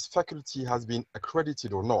whether his faculty has been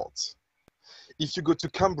accredited or not. If you go to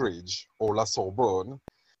Cambridge or La Sorbonne,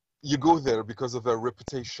 you go there because of their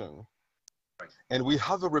reputation. And we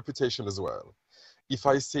have a reputation as well. If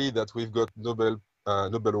I say that we've got Nobel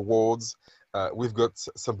Awards, we've got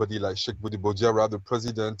somebody like Sheikh Boudi Bodiara, the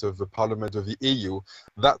president of the Parliament of the EU,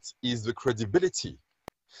 that is the credibility.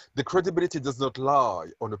 The credibility does not lie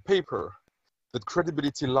on a paper. The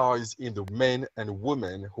credibility lies in the men and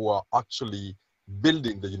women who are actually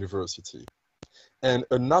building the university. And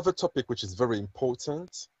another topic which is very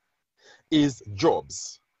important is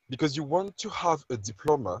jobs, because you want to have a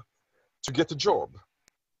diploma to get a job.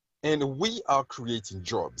 And we are creating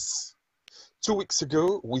jobs. 2 weeks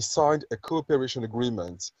ago, we signed a cooperation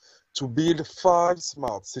agreement to build 5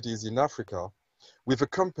 smart cities in Africa with a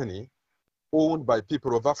company owned by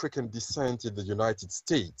people of African descent in the United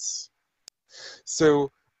States.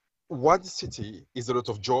 So 1 city is a lot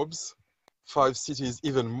of jobs, 5 cities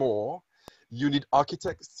even more. You need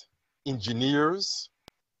architects, engineers,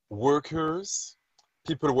 workers,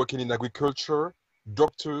 people working in agriculture,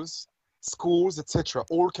 doctors, schools, etc.,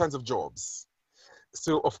 all kinds of jobs.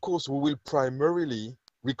 So, of course, we will primarily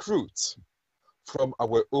recruit from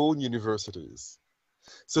our own universities.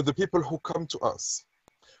 So the people who come to us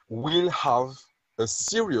will have a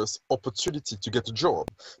serious opportunity to get a job,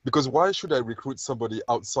 because why should I recruit somebody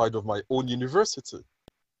outside of my own university?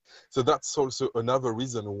 So that's also another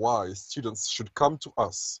reason why students should come to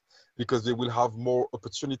us, because they will have more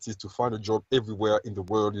opportunities to find a job everywhere in the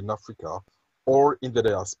world, in Africa, or in the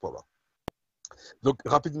diaspora. Donc,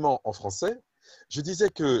 rapidement en français, je disais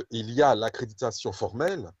qu'il y a l'accréditation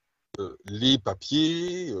formelle, les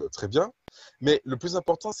papiers, très bien, mais le plus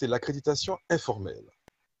important, c'est l'accréditation informelle.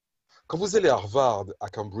 Quand vous allez à Harvard, à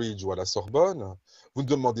Cambridge ou à la Sorbonne, vous ne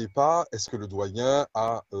demandez pas est-ce que le doyen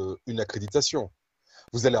a une accréditation.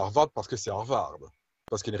 Vous allez à Harvard parce que c'est Harvard,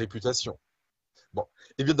 parce qu'il y a une réputation. Bon,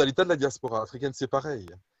 et bien dans l'état de la diaspora africaine, c'est pareil.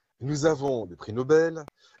 Nous avons des prix Nobel,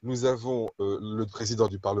 nous avons le président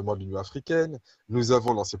du Parlement de l'Union africaine, nous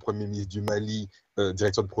avons l'ancien premier ministre du Mali,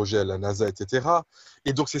 directeur de projet à la NASA, etc.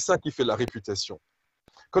 Et donc c'est ça qui fait la réputation.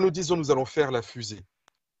 Quand nous disons nous allons faire la fusée,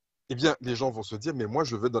 eh bien les gens vont se dire mais moi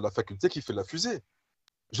je veux dans la faculté qui fait la fusée.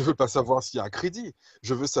 Je ne veux pas savoir s'il y a un crédit,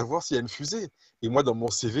 je veux savoir s'il y a une fusée. Et moi dans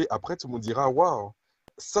mon CV, après tout le monde dira waouh,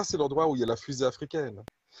 ça c'est l'endroit où il y a la fusée africaine.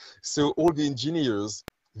 So all the engineers,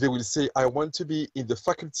 they will say, I want to be in the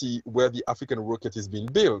faculty where the African rocket is being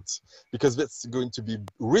built, because that's going to be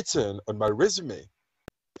written on my resume.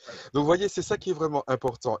 Donc, vous voyez, c'est ça qui est vraiment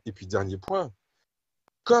important. Et puis, dernier point,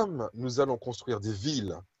 comme nous allons construire des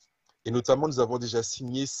villes, et notamment, nous avons déjà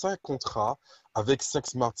signé 5 contrats avec 5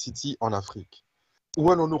 Smart Cities en Afrique. Où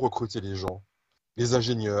allons-nous recruter les gens? Les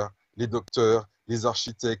ingénieurs, les docteurs, les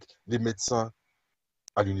architectes, les médecins?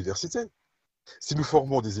 À l'université. Si nous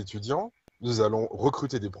formons des étudiants, nous allons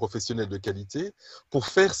recruter des professionnels de qualité pour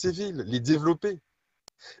faire ces villes, les développer.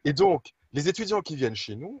 Et donc, les étudiants qui viennent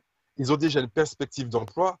chez nous, ils ont déjà une perspective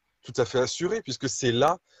d'emploi tout à fait assurée, puisque c'est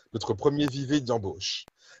là notre premier vivier d'embauche.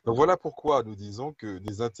 Donc voilà pourquoi nous disons que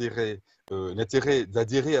l'intérêt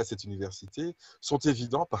d'adhérer à cette université sont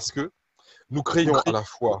évidents, parce que nous créons à la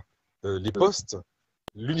fois les postes,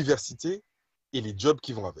 l'université et les jobs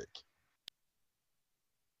qui vont avec.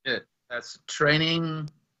 Yeah, that's training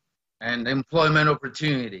and employment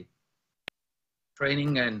opportunity.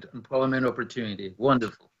 Training and employment opportunity.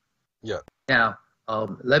 Wonderful. Yeah. Now,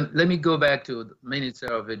 let me go back to the Minister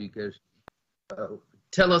of Education.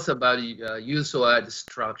 Tell us about SOAD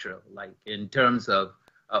structure, like in terms of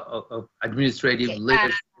of administrative, Okay.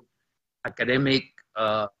 leadership, academic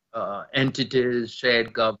entities,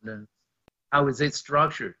 shared governance? How is it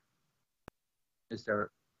structured, Mr.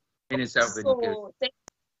 Minister of Education? So, thank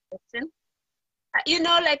you, question. You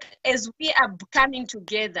know, like as we are coming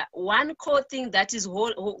together, one core thing that is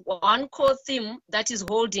one core theme that is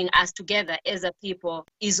holding us together as a people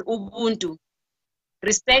is Ubuntu,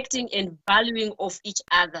 respecting and valuing of each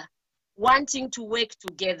other, wanting to work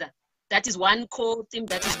together. That is one core theme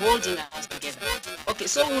that is holding us together. Okay,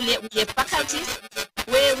 so we have faculties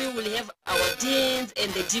where we will have our deans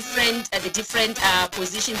and the different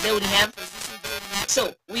positions they will have.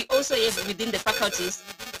 So we also have within the faculties,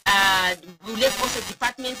 we will have also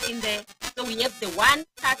departments in there. So we have the one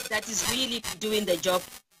part that is really doing the job.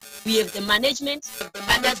 We have the management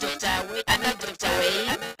under Dr. Way,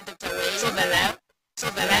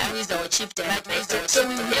 who is our chief director. So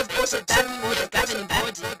we will have also that for the governing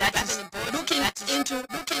body that is looking into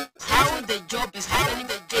how the job is happening,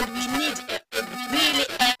 and we need a really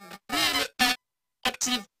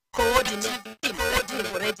active coordinating team. Like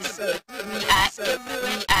we've already said, we are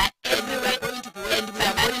everywhere going to be, and we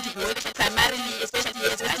are going to be working primarily, especially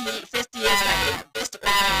as first years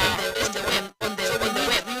on the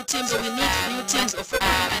web. New teams, so we need new teams of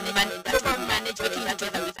manage working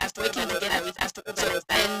together with us, to organize.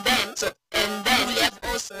 And then we have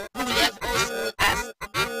also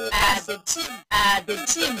as the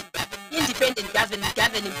team independent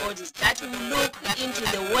governing bodies that will look into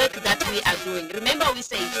the work that we are doing. Remember, we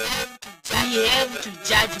say we have to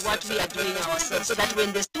judge what we are doing ourselves, so that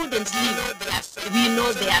when the students leave, we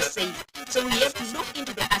know they are safe. So we have to look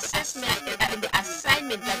into the assessment and the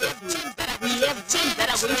assignment that they're doing. We have teams that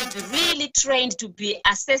are going to be really trained to be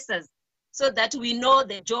assessors, so that we know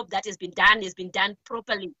the job that has been done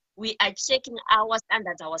properly. We are checking our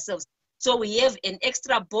standards ourselves. So we have an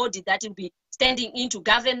extra body that will be standing in to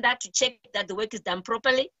govern that, to check that the work is done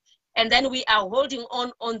properly. And then we are holding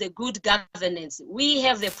on the good governance. We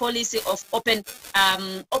have the policy of open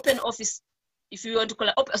office, if you want to call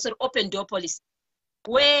it, open door policy,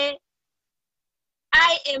 where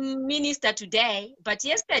I am minister today, but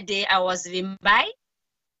yesterday I was Vimbai.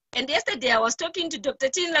 And yesterday I was talking to Dr.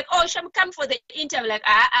 Tin, like, oh, Sham, come for the interview. Like,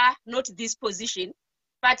 not this position.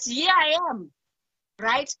 But here I am,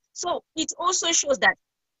 right? So it also shows that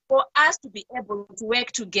for us to be able to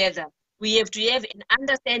work together, we have to have an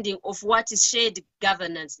understanding of what is shared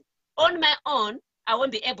governance. On my own, I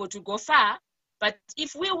won't be able to go far, but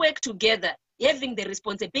if we work together, having the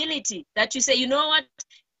responsibility that you say, you know what,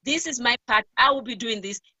 this is my part, I will be doing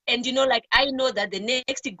this. And you know, like, I know that the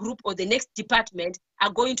next group or the next department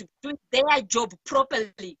are going to do their job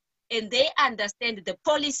properly, and they understand the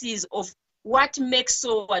policies of what makes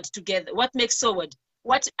SOAD together, what makes SOAD,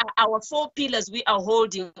 what are our 4 pillars we are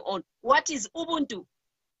holding on, what is Ubuntu.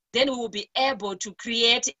 Then we will be able to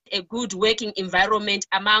create a good working environment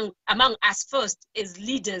among us first as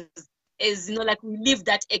leaders, as you know, like we live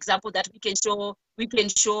that example that we can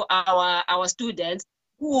show our students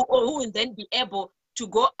who will then be able to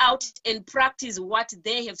go out and practice what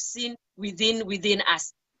they have seen within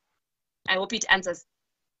us. I hope it answers.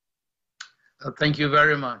 Thank you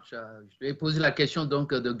very much. Je vais poser la question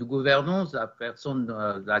donc de gouvernance,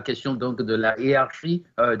 la question donc de la hiérarchie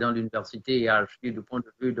dans l'université, hiérarchie du point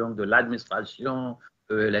de vue donc de l'administration,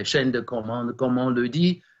 les chaînes de commande, comme on le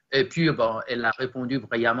dit. Et puis, bon, elle a répondu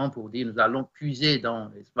brillamment pour dire nous allons puiser dans,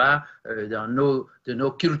 n'est-ce pas, de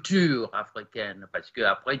nos cultures africaines, parce que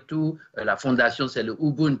après tout, la fondation c'est le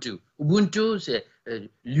Ubuntu. Ubuntu, c'est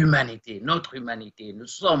l'humanité, notre humanité. Nous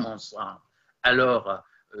sommes ensemble. Alors,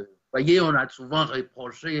 voyez, on a souvent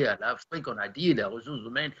reproché à l'Afrique, on a dit les ressources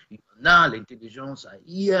humaines, il y en a, l'intelligence,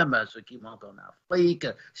 il y a, mais ce qui manque en Afrique,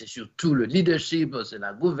 c'est surtout le leadership, c'est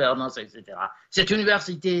la gouvernance, etc. Cette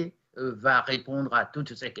université va répondre à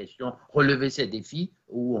toutes ces questions, relever ces défis,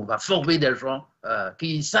 où on va former des gens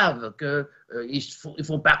qui savent qu'ils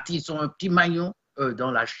font partie, ils sont un petit maillon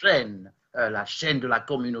dans la chaîne de la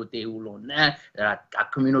communauté où l'on est, la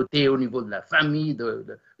communauté au niveau de la famille,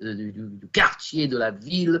 du quartier, de la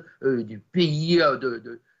ville, du pays,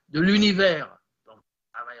 de l'univers. Donc,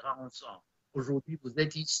 on travaillera ensemble. Aujourd'hui, vous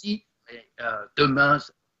êtes ici, mais demain,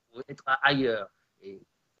 vous êtes ailleurs. Et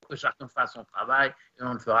que chacun fasse son travail et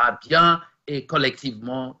on le fera bien et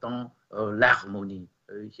collectivement dans l'harmonie.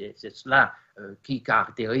 C'est cela qui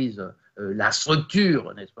caractérise la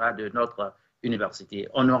structure, n'est-ce pas, de notre université.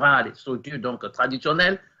 On aura des structures donc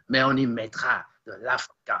traditionnelles, mais on y mettra de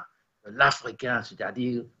l'africain,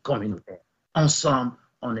 c'est-à-dire communautaire. Ensemble,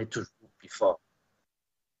 on est toujours plus fort.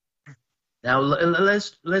 Now,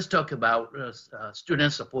 let's talk about student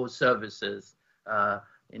support services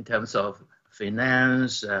in terms of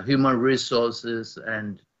finance, human resources,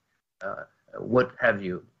 and what have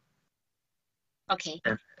you. Okay.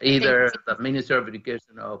 And either the Minister of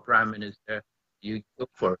Education or Prime Minister, you go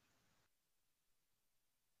for it.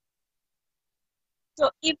 So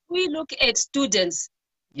if we look at students,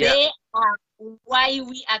 Yeah. they are why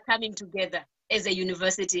we are coming together as a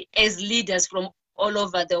university, as leaders from all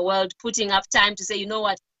over the world, putting up time to say, you know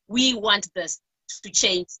what, we want this to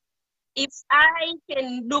change. If I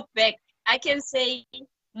can look back, I can say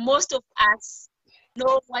most of us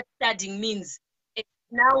know what studying means.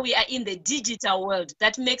 Now we are in the digital world.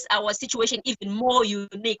 That makes our situation even more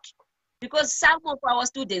unique because some of our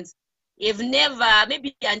students have never,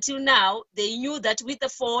 maybe until now, they knew that with the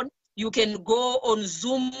phone, you can go on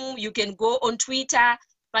Zoom, you can go on Twitter,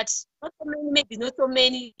 but not so many, maybe not so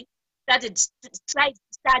many tried to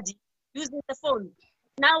study using the phone.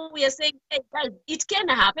 Now we are saying, hey, guys, it can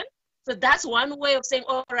happen. So that's one way of saying,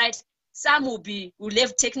 all right, some will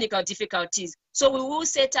have technical difficulties. So we will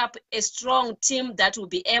set up a strong team that will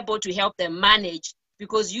be able to help them manage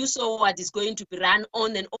because you saw what is going to be run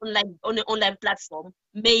on an online platform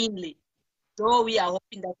mainly. So we are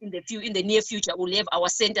hoping that in the near future we'll have our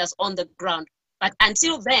centers on the ground. But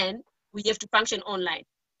until then, we have to function online.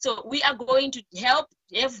 So we are going to have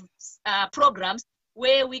programs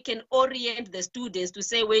where we can orient the students to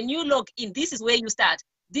say, when you log in, this is where you start.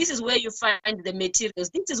 This is where you find the materials.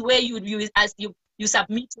 This is where you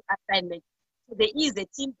submit your assignment. So there is a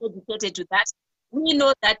team dedicated to that. We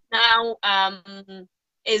know that now,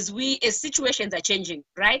 as situations are changing,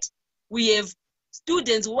 right? We have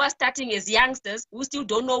students who are starting as youngsters who still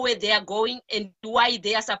don't know where they are going and why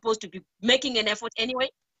they are supposed to be making an effort anyway.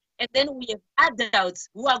 And then we have adults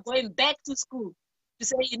who are going back to school to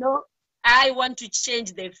say, you know, I want to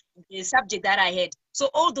change the subject that I had. So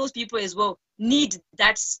all those people as well need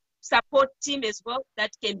that support team as well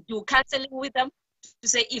that can do counseling with them to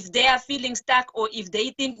say if they are feeling stuck or if they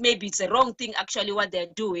think maybe it's a wrong thing actually what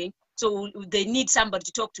they're doing. So they need somebody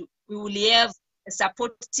to talk to. We will have a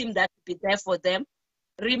support team that will be there for them.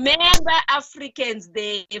 Remember, Africans,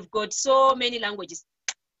 they've got so many languages.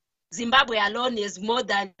 Zimbabwe alone is more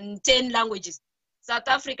than 10 languages. South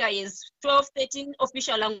Africa is 12, 13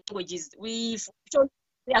 official languages.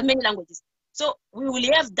 There are many languages. So we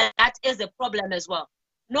will have that as a problem as well.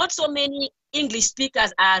 Not so many English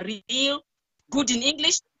speakers are real good in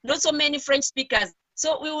English. Not so many French speakers.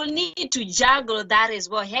 So we will need to juggle that as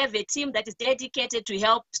well. Have a team that is dedicated to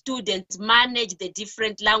help students manage the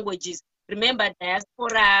different languages. Remember,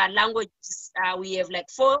 diaspora languages, we have like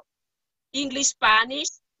 4: English, Spanish,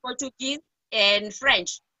 Portuguese, and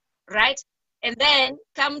French, right? And then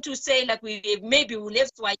come to say like maybe we'll have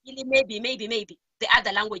Swahili, maybe the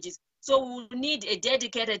other languages. So we'll need a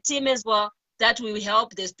dedicated team as well that will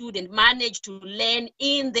help the student manage to learn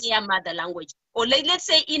in their mother language. Or let's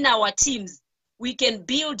say in our teams, we can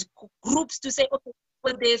build groups to say, okay,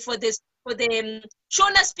 for the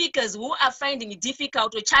Shona speakers who are finding it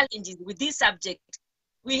difficult or challenges with this subject,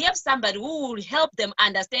 we have somebody who will help them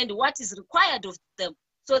understand what is required of them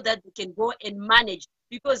so that they can go and manage.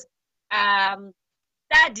 Because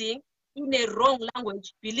studying in a wrong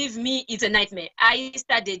language, believe me, it's a nightmare. I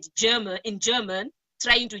studied German,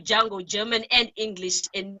 trying to juggle German and English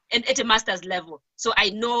and at a master's level. So I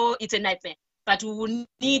know it's a nightmare, but we will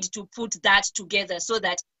need to put that together so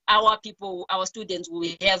that our people, our students will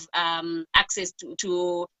have access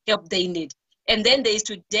to help they need. And then there is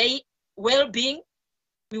today well-being.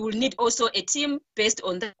 We will need also a team based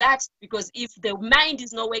on that, because if the mind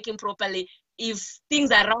is not working properly, if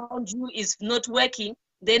things around you is not working,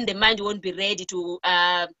 then the mind won't be ready to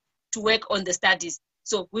work on the studies.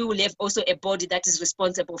 So we will have also a body that is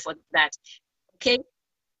responsible for that. Okay.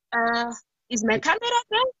 Is my camera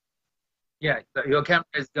on? Yeah, your camera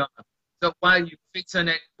is gone. So while you're fixing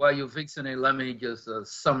it, let me just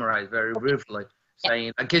summarize very briefly.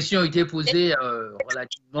 La question a été posée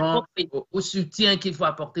relativement au soutien qu'il faut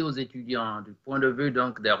apporter aux étudiants du point de vue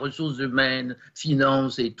donc des ressources humaines,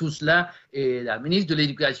 finances et tout cela. Et la ministre de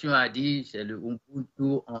l'Éducation a dit c'est le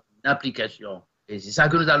Ubuntu en application. Et c'est ça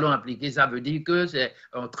que nous allons appliquer. Ça veut dire que c'est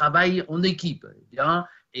un travail en équipe. Bien.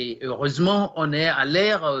 Et heureusement, on est à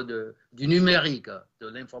l'ère du numérique, de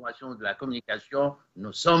l'information, de la communication.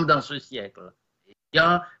 Nous sommes dans ce siècle. Et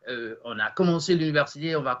bien, on a commencé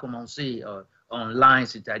l'université, on va commencer online,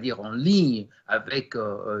 c'est-à-dire en ligne avec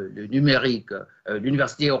le numérique.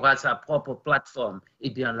 L'université aura sa propre plateforme. Et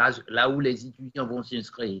bien là où les étudiants vont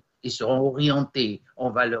s'inscrire, ils seront orientés. On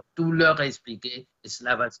va tout leur expliquer et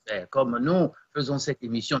cela va se faire. Comme nous faisons cette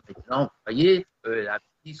émission maintenant, vous voyez, la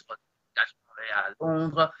ministre de l'Éducation est à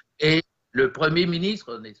Londres et Le Premier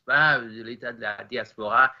ministre, n'est-ce pas, de l'État de la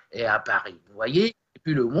diaspora est à Paris. Vous voyez? Et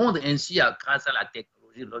puis le monde, ainsi, grâce à la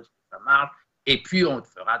technologie, lorsque ça marche, et puis on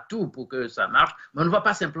fera tout pour que ça marche. Mais on ne va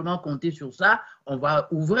pas simplement compter sur ça, on va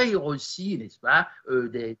ouvrir aussi, n'est-ce pas,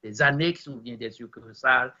 des annexes ou bien des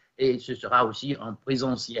succursales, et ce sera aussi en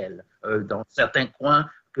présentiel dans certains coins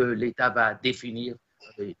que l'État va définir.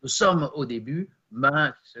 Nous sommes au début,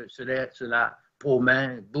 mais cela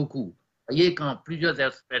promet beaucoup. Vous voyez, quand plusieurs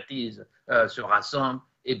expertises se rassemblent,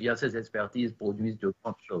 eh bien, ces expertises produisent de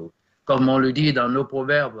grandes choses. Comme on le dit dans nos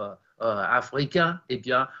proverbes africains, eh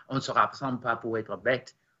bien, on ne se rassemble pas pour être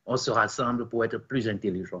bête, on se rassemble pour être plus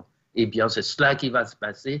intelligent. Eh bien, c'est cela qui va se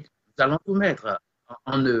passer. Nous allons tout mettre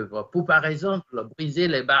en œuvre pour, par exemple, briser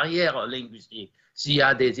les barrières linguistiques. S'il y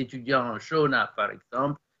a des étudiants en Shona, par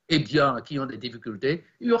exemple, eh bien, qui ont des difficultés,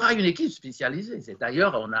 il y aura une équipe spécialisée. C'est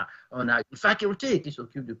d'ailleurs, on a une faculté qui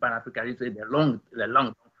s'occupe du panafricanisme et les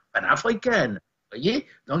langues panafricaines. Vous voyez?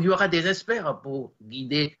 Donc, il y aura des experts pour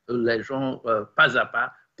guider les gens pas à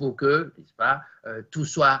pas pour que, n'est-ce pas, tout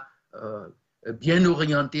soit bien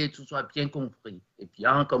orienté, tout soit bien compris. Et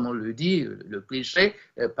bien, comme on le dit, le cliché,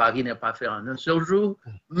 Paris n'est pas fait en un seul jour,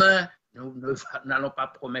 mais nous n'allons pas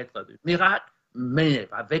promettre de miracle, mais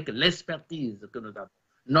avec l'expertise que nous avons,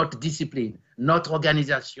 notre discipline, notre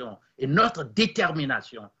organisation et notre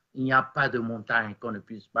détermination, il n'y a pas de montagne qu'on ne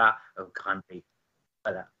puisse pas grimper.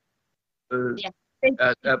 Voilà.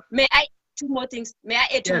 May I add two more things? May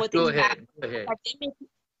I add two more things? Go ahead.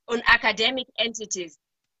 On academic entities,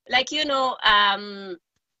 like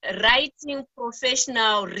writing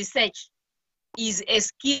professional research is a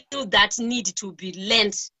skill that needs to be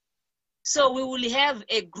learned. So we will have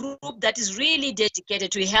a group that is really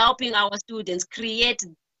dedicated to helping our students create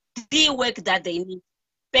the work that they need,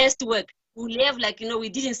 best work. We'll have, like, we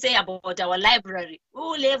didn't say about our library. We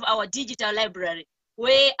will have our digital library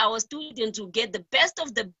where our students will get the best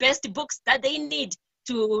of the best books that they need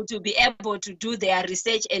to be able to do their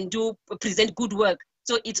research and present good work.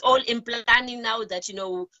 So it's all in planning now that,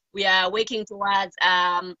 we are working towards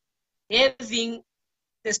having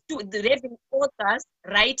the authors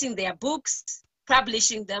writing their books,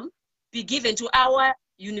 publishing them, be given to our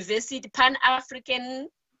university Pan-African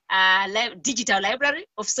digital library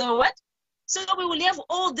of SOAD. So we will have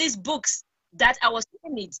all these books that our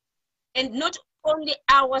students need. And not only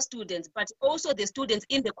our students, but also the students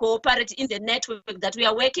in the cooperative, in the network that we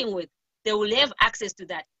are working with, they will have access to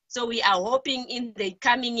that. So we are hoping in the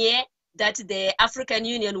coming year that the African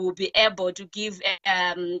Union will be able to give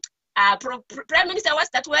Prime Minister, what's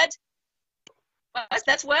that word? What's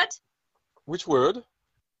that word? Which word?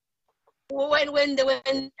 When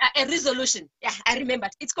a resolution. Yeah, I remember.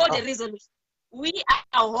 It's called a resolution. We are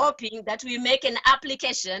hoping that we make an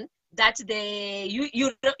application that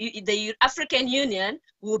the African Union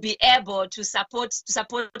will be able to support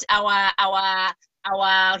our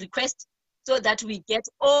request, so that we get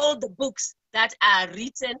all the books that are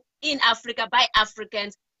written in Africa by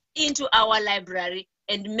Africans into our library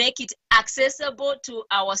and make it accessible to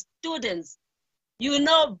our students.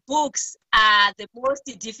 Books are the most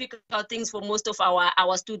difficult things for most of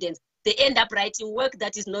our students. They end up writing work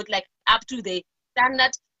that is not like up to the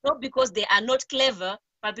standard, not because they are not clever,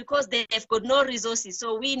 but because they have got no resources.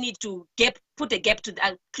 So we need to put a gap to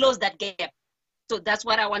close that gap. So that's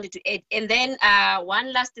what I wanted to add. And then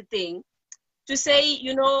one last thing to say,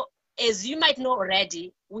 as you might know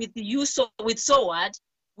already, with SOAD,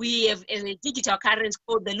 we have a digital currency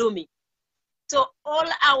called the Lumi. So all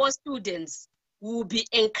our students will be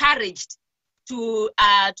encouraged to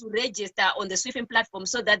register on the Swift platform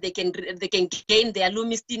so that they can gain their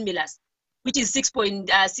Lumi stimulus, which is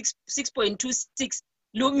 6.26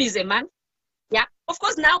 Lumis a month. Yeah, of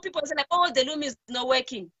course now people say like, oh, the Lumi is not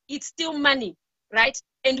working. It's still money, right?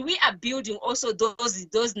 And we are building also those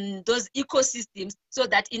ecosystems so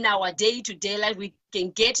that in our day-to-day life we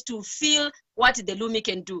can get to feel what the Lumi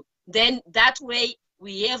can do. Then that way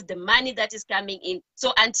we have the money that is coming in.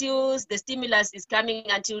 So until the stimulus is coming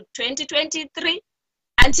until 2023,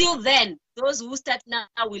 until then, those who start now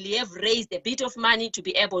will have raised a bit of money to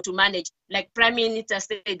be able to manage. Like Prime Minister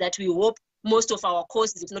said that we hope most of our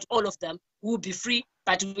courses, if not all of them, will be free,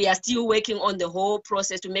 but we are still working on the whole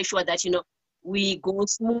process to make sure that, we go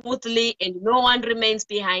smoothly and no one remains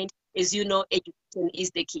behind. As you know, education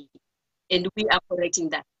is the key. And we are correcting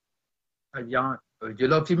that. Bien, de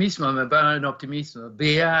l'optimisme, mais pas un optimisme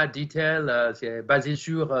béat, dit-elle, c'est basé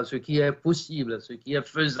sur ce qui est possible, ce qui est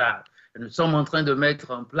faisable. Nous sommes en train de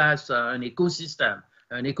mettre en place un écosystème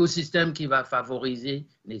qui va favoriser,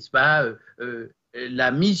 n'est-ce pas,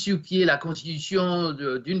 la mise sur pied, la constitution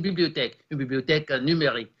d'une bibliothèque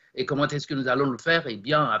numérique. Et comment est-ce que nous allons le faire? Eh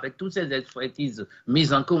bien, avec toutes ces expertises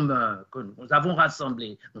mises en commun que nous avons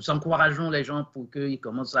rassemblées, nous encourageons les gens pour qu'ils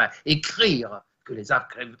commencent à écrire, que les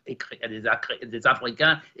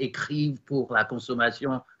Africains écrivent pour la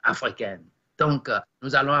consommation africaine. Donc,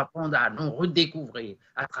 nous allons apprendre à nous redécouvrir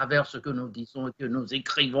à travers ce que nous disons, que nous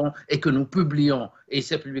écrivons et que nous publions. Et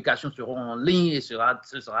ces publications seront en ligne et ce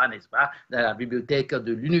sera, n'est-ce pas, dans la bibliothèque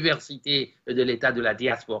de l'Université de l'État de la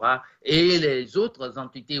diaspora et les autres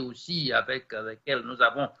entités aussi avec lesquelles nous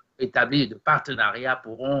avons établi de partenariats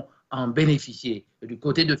pourront en bénéficier. Du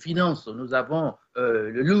côté de finances, nous avons le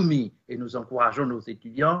LUMI et nous encourageons nos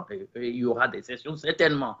étudiants et il y aura des sessions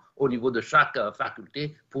certainement au niveau de chaque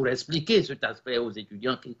faculté pour expliquer cet aspect aux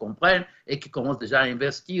étudiants qui comprennent et qui commencent déjà à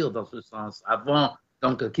investir dans ce sens. Avant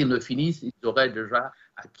donc qu'ils ne finissent, ils auraient déjà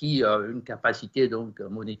acquis une capacité donc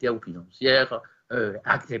monétaire ou financière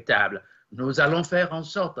acceptable. Nous allons faire en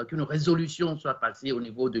sorte qu'une résolution soit passée au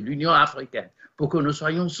niveau de l'Union africaine pour que nous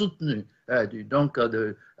soyons soutenus donc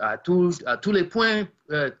à tous les points,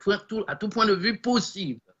 à tout point de vue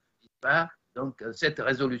possible. Donc cette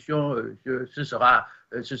résolution, ce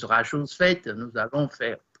sera chose faite. Nous allons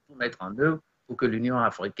tout mettre en œuvre pour que l'Union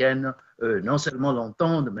africaine non seulement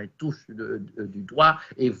l'entende, mais touche du doigt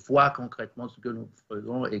et voit concrètement ce que nous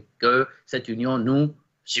faisons et que cette union nous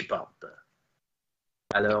supporte.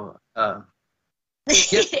 Alors,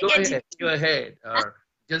 yes, go ahead.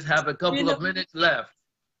 Just have a couple of minutes left.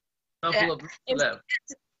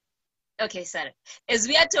 Okay, sorry. As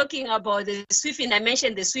we are talking about the SWIFIN, I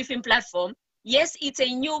mentioned the SWIFIN platform. Yes, it's a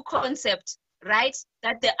new concept, right?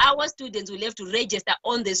 That our students will have to register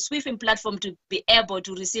on the SWIFIN platform to be able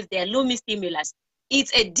to receive their LUMI stimulus.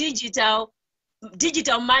 It's a digital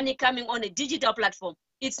money coming on a digital platform.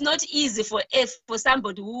 It's not easy for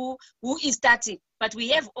somebody who is starting, but we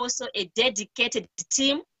have also a dedicated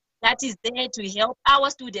team that is there to help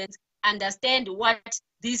our students understand what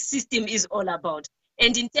this system is all about.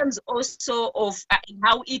 And in terms also of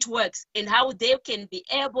how it works and how they can be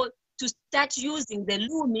able to start using the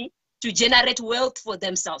LUMI to generate wealth for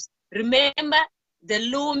themselves. Remember, the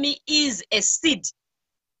LUMI is a seed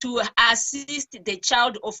to assist the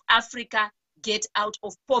child of Africa get out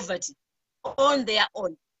of poverty on their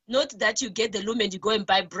own. Not that you get the LUMI and you go and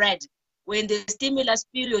buy bread. When the stimulus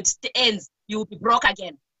period ends, you'll be broke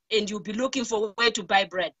again and you'll be looking for where to buy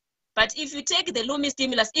bread. But if you take the LUMI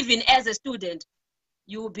stimulus, even as a student,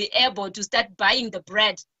 you will be able to start buying the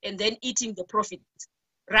bread and then eating the profits,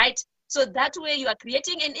 right? So that way you are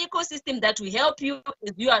creating an ecosystem that will help you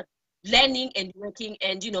as you are learning and working,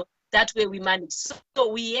 and that way we manage. So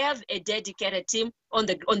we have a dedicated team on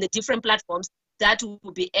the different platforms that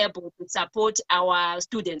will be able to support our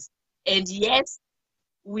students. And yes,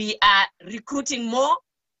 we are recruiting more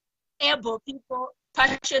able people,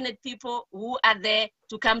 passionate people who are there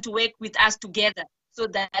to come to work with us together so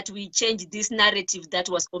that we change this narrative that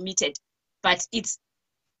was omitted. But it's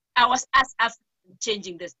us Africans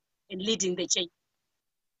changing this and leading the change.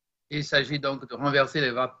 Il s'agit donc de renverser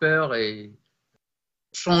les vapeurs et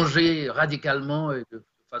changer radicalement et de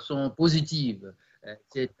façon positive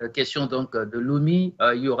cette question donc de l'UMI.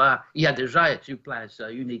 Il y a déjà sur place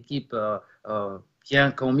une équipe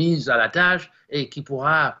bien commise à la tâche et qui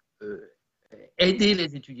pourra aider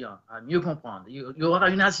les étudiants à mieux comprendre. Il y aura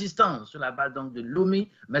une assistance sur la base donc de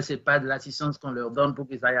l'UMI, mais ce n'est pas de l'assistance qu'on leur donne pour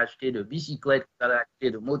qu'ils aillent acheter de bicyclettes, qu'ils aillent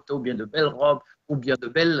acheter de motos, bien de belles robes ou bien de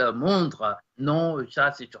belles montres. Non,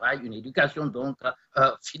 ça, ce sera une éducation donc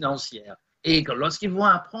financière. Et que lorsqu'ils vont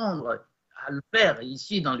apprendre à le faire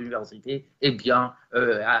ici dans l'université, eh bien,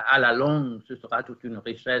 à la longue, ce sera toute une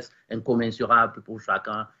richesse incommensurable pour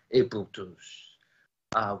chacun et pour tous.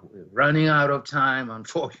 We're running out of time,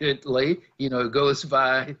 unfortunately. It goes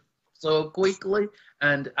by so quickly.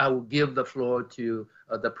 And I will give the floor to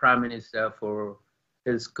the Prime Minister for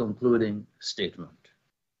his concluding statement.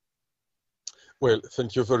 Well,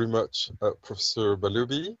 thank you very much, Professor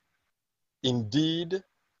Balubi. Indeed,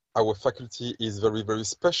 our faculty is very, very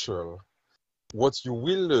special. What you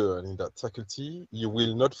will learn in that faculty, you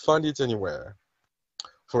will not find it anywhere.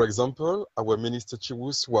 For example, our Minister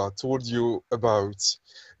Chiwuswa told you about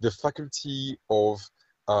the Faculty of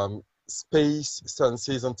Space,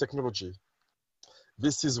 Sciences and Technology.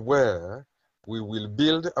 This is where we will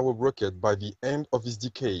build our rocket by the end of this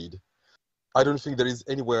decade. I don't think there is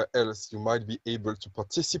anywhere else you might be able to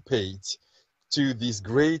participate to this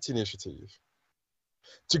great initiative.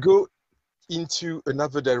 To go into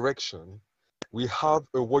another direction, we have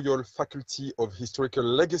a Royal Faculty of Historical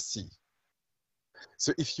Legacy.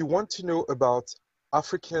 So if you want to know about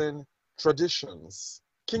African traditions,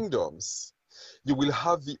 kingdoms, you will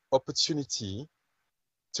have the opportunity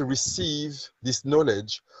to receive this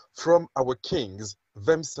knowledge from our kings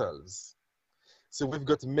themselves. So we've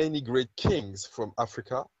got many great kings from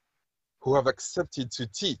Africa who have accepted to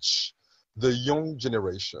teach the young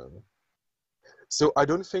generation. So I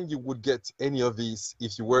don't think you would get any of this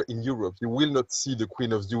if you were in Europe. You will not see the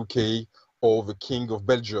Queen of the UK or the King of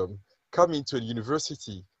Belgium come into a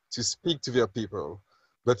university to speak to their people.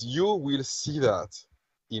 But you will see that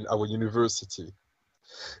in our university.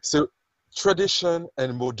 So tradition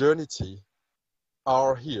and modernity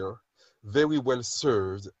are here very well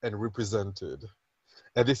served and represented.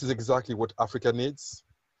 And this is exactly what Africa needs.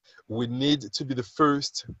 We need to be the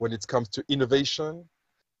first when it comes to innovation,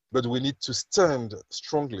 but we need to stand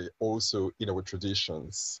strongly also in our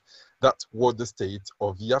traditions. That's what the state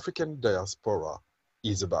of the African diaspora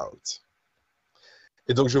is about.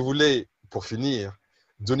 Et donc je voulais, pour finir,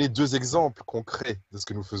 donner 2 exemples concrets de ce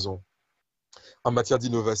que nous faisons. En matière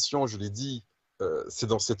d'innovation, je l'ai dit, c'est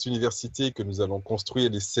dans cette université que nous allons construire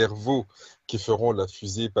les cerveaux qui feront la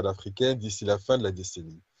fusée panafricaine d'ici la fin de la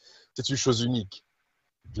décennie. C'est une chose unique.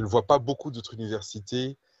 Je ne vois pas beaucoup d'autres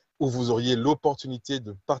universités où vous auriez l'opportunité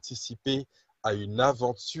de participer à une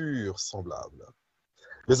aventure semblable.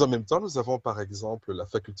 Mais en même temps, nous avons par exemple la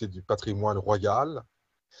faculté du patrimoine royal,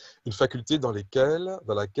 une faculté dans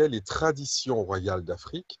laquelle les traditions royales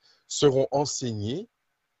d'Afrique seront enseignées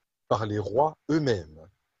par les rois eux-mêmes.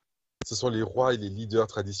 Ce sont les rois et les leaders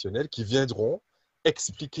traditionnels qui viendront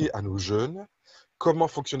expliquer à nos jeunes comment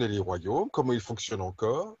fonctionnaient les royaumes, comment ils fonctionnent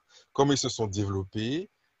encore, comment ils se sont développés,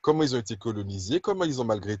 comment ils ont été colonisés, comment ils ont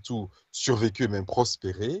malgré tout survécu et même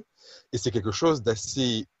prospéré. Et c'est quelque chose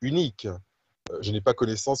d'assez unique. Je n'ai pas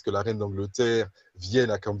connaissance que la reine d'Angleterre vienne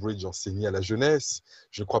à Cambridge enseigner à la jeunesse.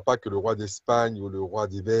 Je ne crois pas que le roi d'Espagne ou le roi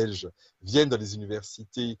des Belges viennent dans les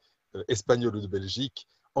universités espagnoles ou de Belgique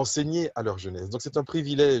enseigner à leur jeunesse. Donc c'est un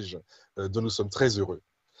privilège dont nous sommes très heureux.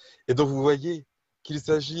 Et donc vous voyez qu'il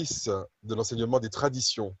s'agisse de l'enseignement des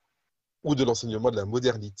traditions ou de l'enseignement de la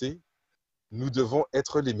modernité, nous devons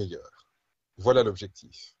être les meilleurs. Voilà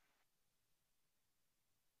l'objectif.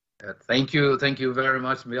 Thank you very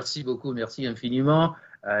much. Merci beaucoup, merci infiniment.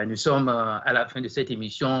 Nous sommes à la fin de cette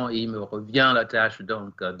émission et il me revient la tâche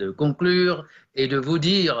donc de conclure et de vous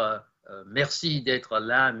dire merci d'être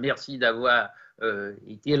là, merci d'avoir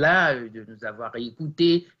été là, de nous avoir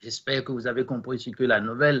écoutés. J'espère que vous avez compris ce que la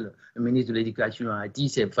nouvelle ministre de l'Éducation a dit.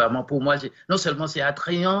 C'est vraiment pour moi, non seulement c'est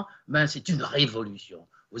attrayant, mais c'est une révolution.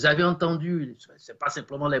 Vous avez entendu, ce n'est pas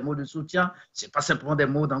simplement les mots de soutien, ce n'est pas simplement des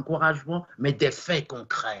mots d'encouragement, mais des faits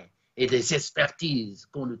concrets et des expertises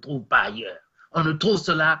qu'on ne trouve pas ailleurs. On ne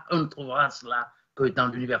trouvera cela que dans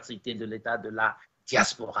l'université de l'État de la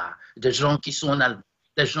diaspora, des gens qui sont en Allemagne,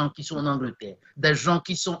 des gens qui sont en Angleterre, des gens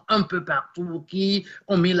qui sont un peu partout, qui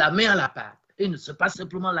ont mis la main à la pâte. Et ce n'est pas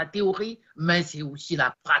simplement la théorie, mais c'est aussi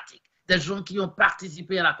la pratique. Des gens qui ont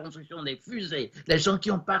participé à la construction des fusées, des gens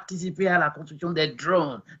qui ont participé à la construction des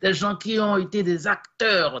drones, des gens qui ont été des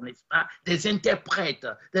acteurs, n'est-ce pas, des interprètes,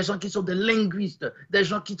 des gens qui sont des linguistes, des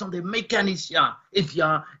gens qui sont des mécaniciens. Eh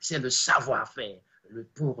bien, c'est le savoir-faire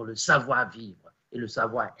pour le savoir-vivre et le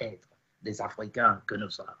savoir-être des Africains que nous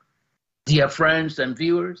sommes. Dear friends and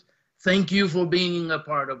viewers, thank you for being a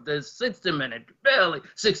part of this 60-minute,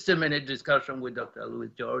 60-minute discussion with Dr.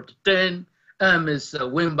 Louis George Ten. Ms.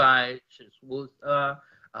 Wimbai Chiswusa,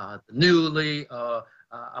 the newly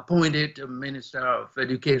appointed Minister of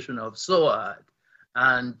Education of SOAD.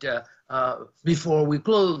 And before we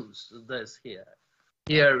close this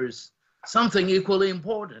here is something equally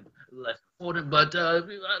important, less important, but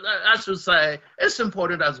I should say it's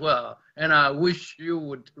important as well. And I wish you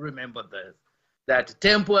would remember this, that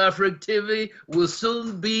Tempo Africa TV will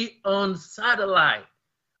soon be on satellite.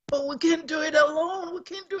 But we can't do it alone. We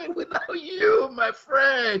can't do it without you, my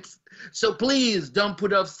friends. So please don't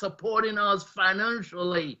put off supporting us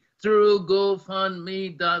financially through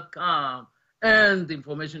GoFundMe.com. And the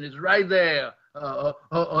information is right there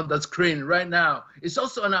on the screen right now. It's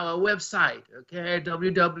also on our website, okay,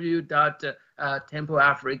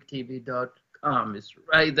 www.tempoafrictv.com. It's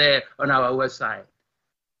right there on our website.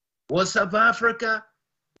 What's Up Africa?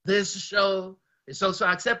 This show is also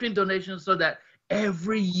accepting donations so that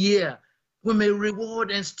every year, we may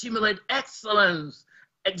reward and stimulate excellence,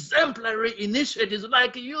 exemplary initiatives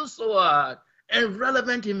like SOAD, and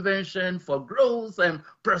relevant invention for growth and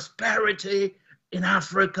prosperity in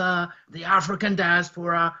Africa, the African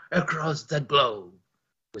diaspora across the globe.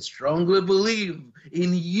 We strongly believe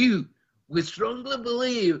in you. We strongly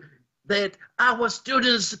believe that our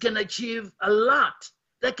students can achieve a lot.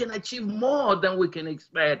 They can achieve more than we can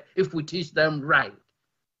expect if we teach them right.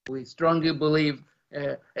 We strongly believe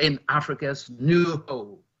in Africa's new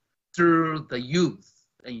hope through the youth,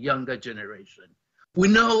 and younger generation. We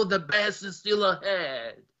know the best is still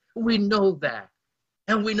ahead. We know that.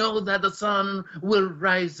 And we know that the sun will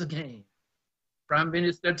rise again. Prime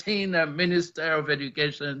Minister Tina, Minister of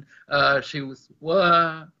Education, she was,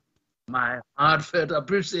 well, my heartfelt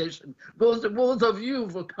appreciation goes to both of you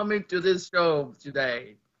for coming to this show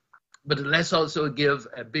today. But let's also give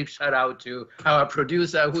a big shout out to our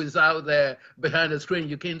producer who is out there behind the screen.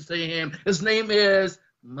 You can't see him. His name is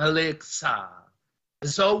Malik Sa.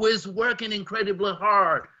 He's always working incredibly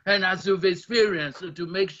hard, and as you've experienced, to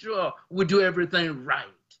make sure we do everything right.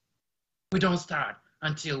 We don't start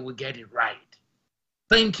until we get it right.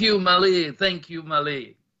 Thank you, Malik. Thank you,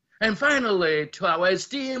 Malik. And finally, to our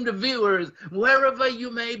esteemed viewers, wherever you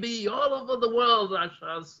may be, all over the world,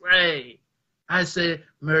 I say,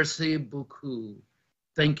 merci beaucoup.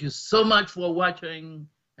 Thank you so much for watching,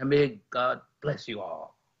 and may God bless you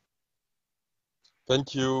all.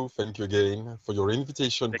 Thank you again for your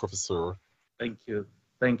invitation, Professor. Thank you.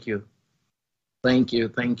 Thank you. Thank you.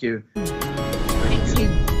 Thank you. Thank you.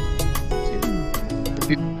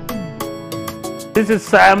 This is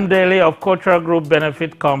Sam Daly of Cultural Group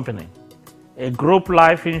Benefit Company, a group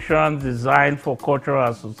life insurance designed for cultural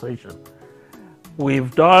association.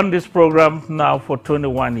 We've done this program now for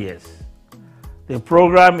 21 years. The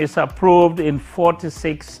program is approved in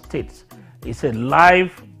 46 states. It's a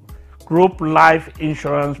group life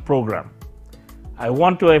insurance program. I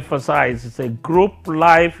want to emphasize it's a group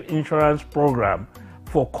life insurance program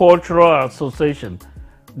for cultural association,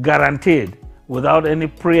 guaranteed without any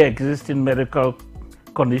pre-existing medical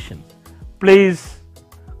conditions. Please,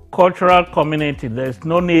 cultural community, there's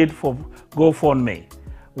no need for GoFundMe.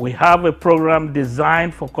 We have a program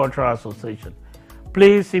designed for cultural association.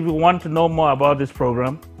 Please, if you want to know more about this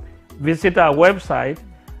program, visit our website,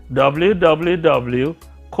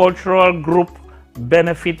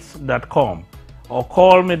 www.culturalgroupbenefits.com, or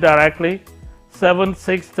call me directly,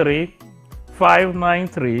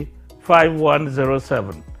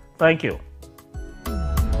 763-593-5107. Thank you.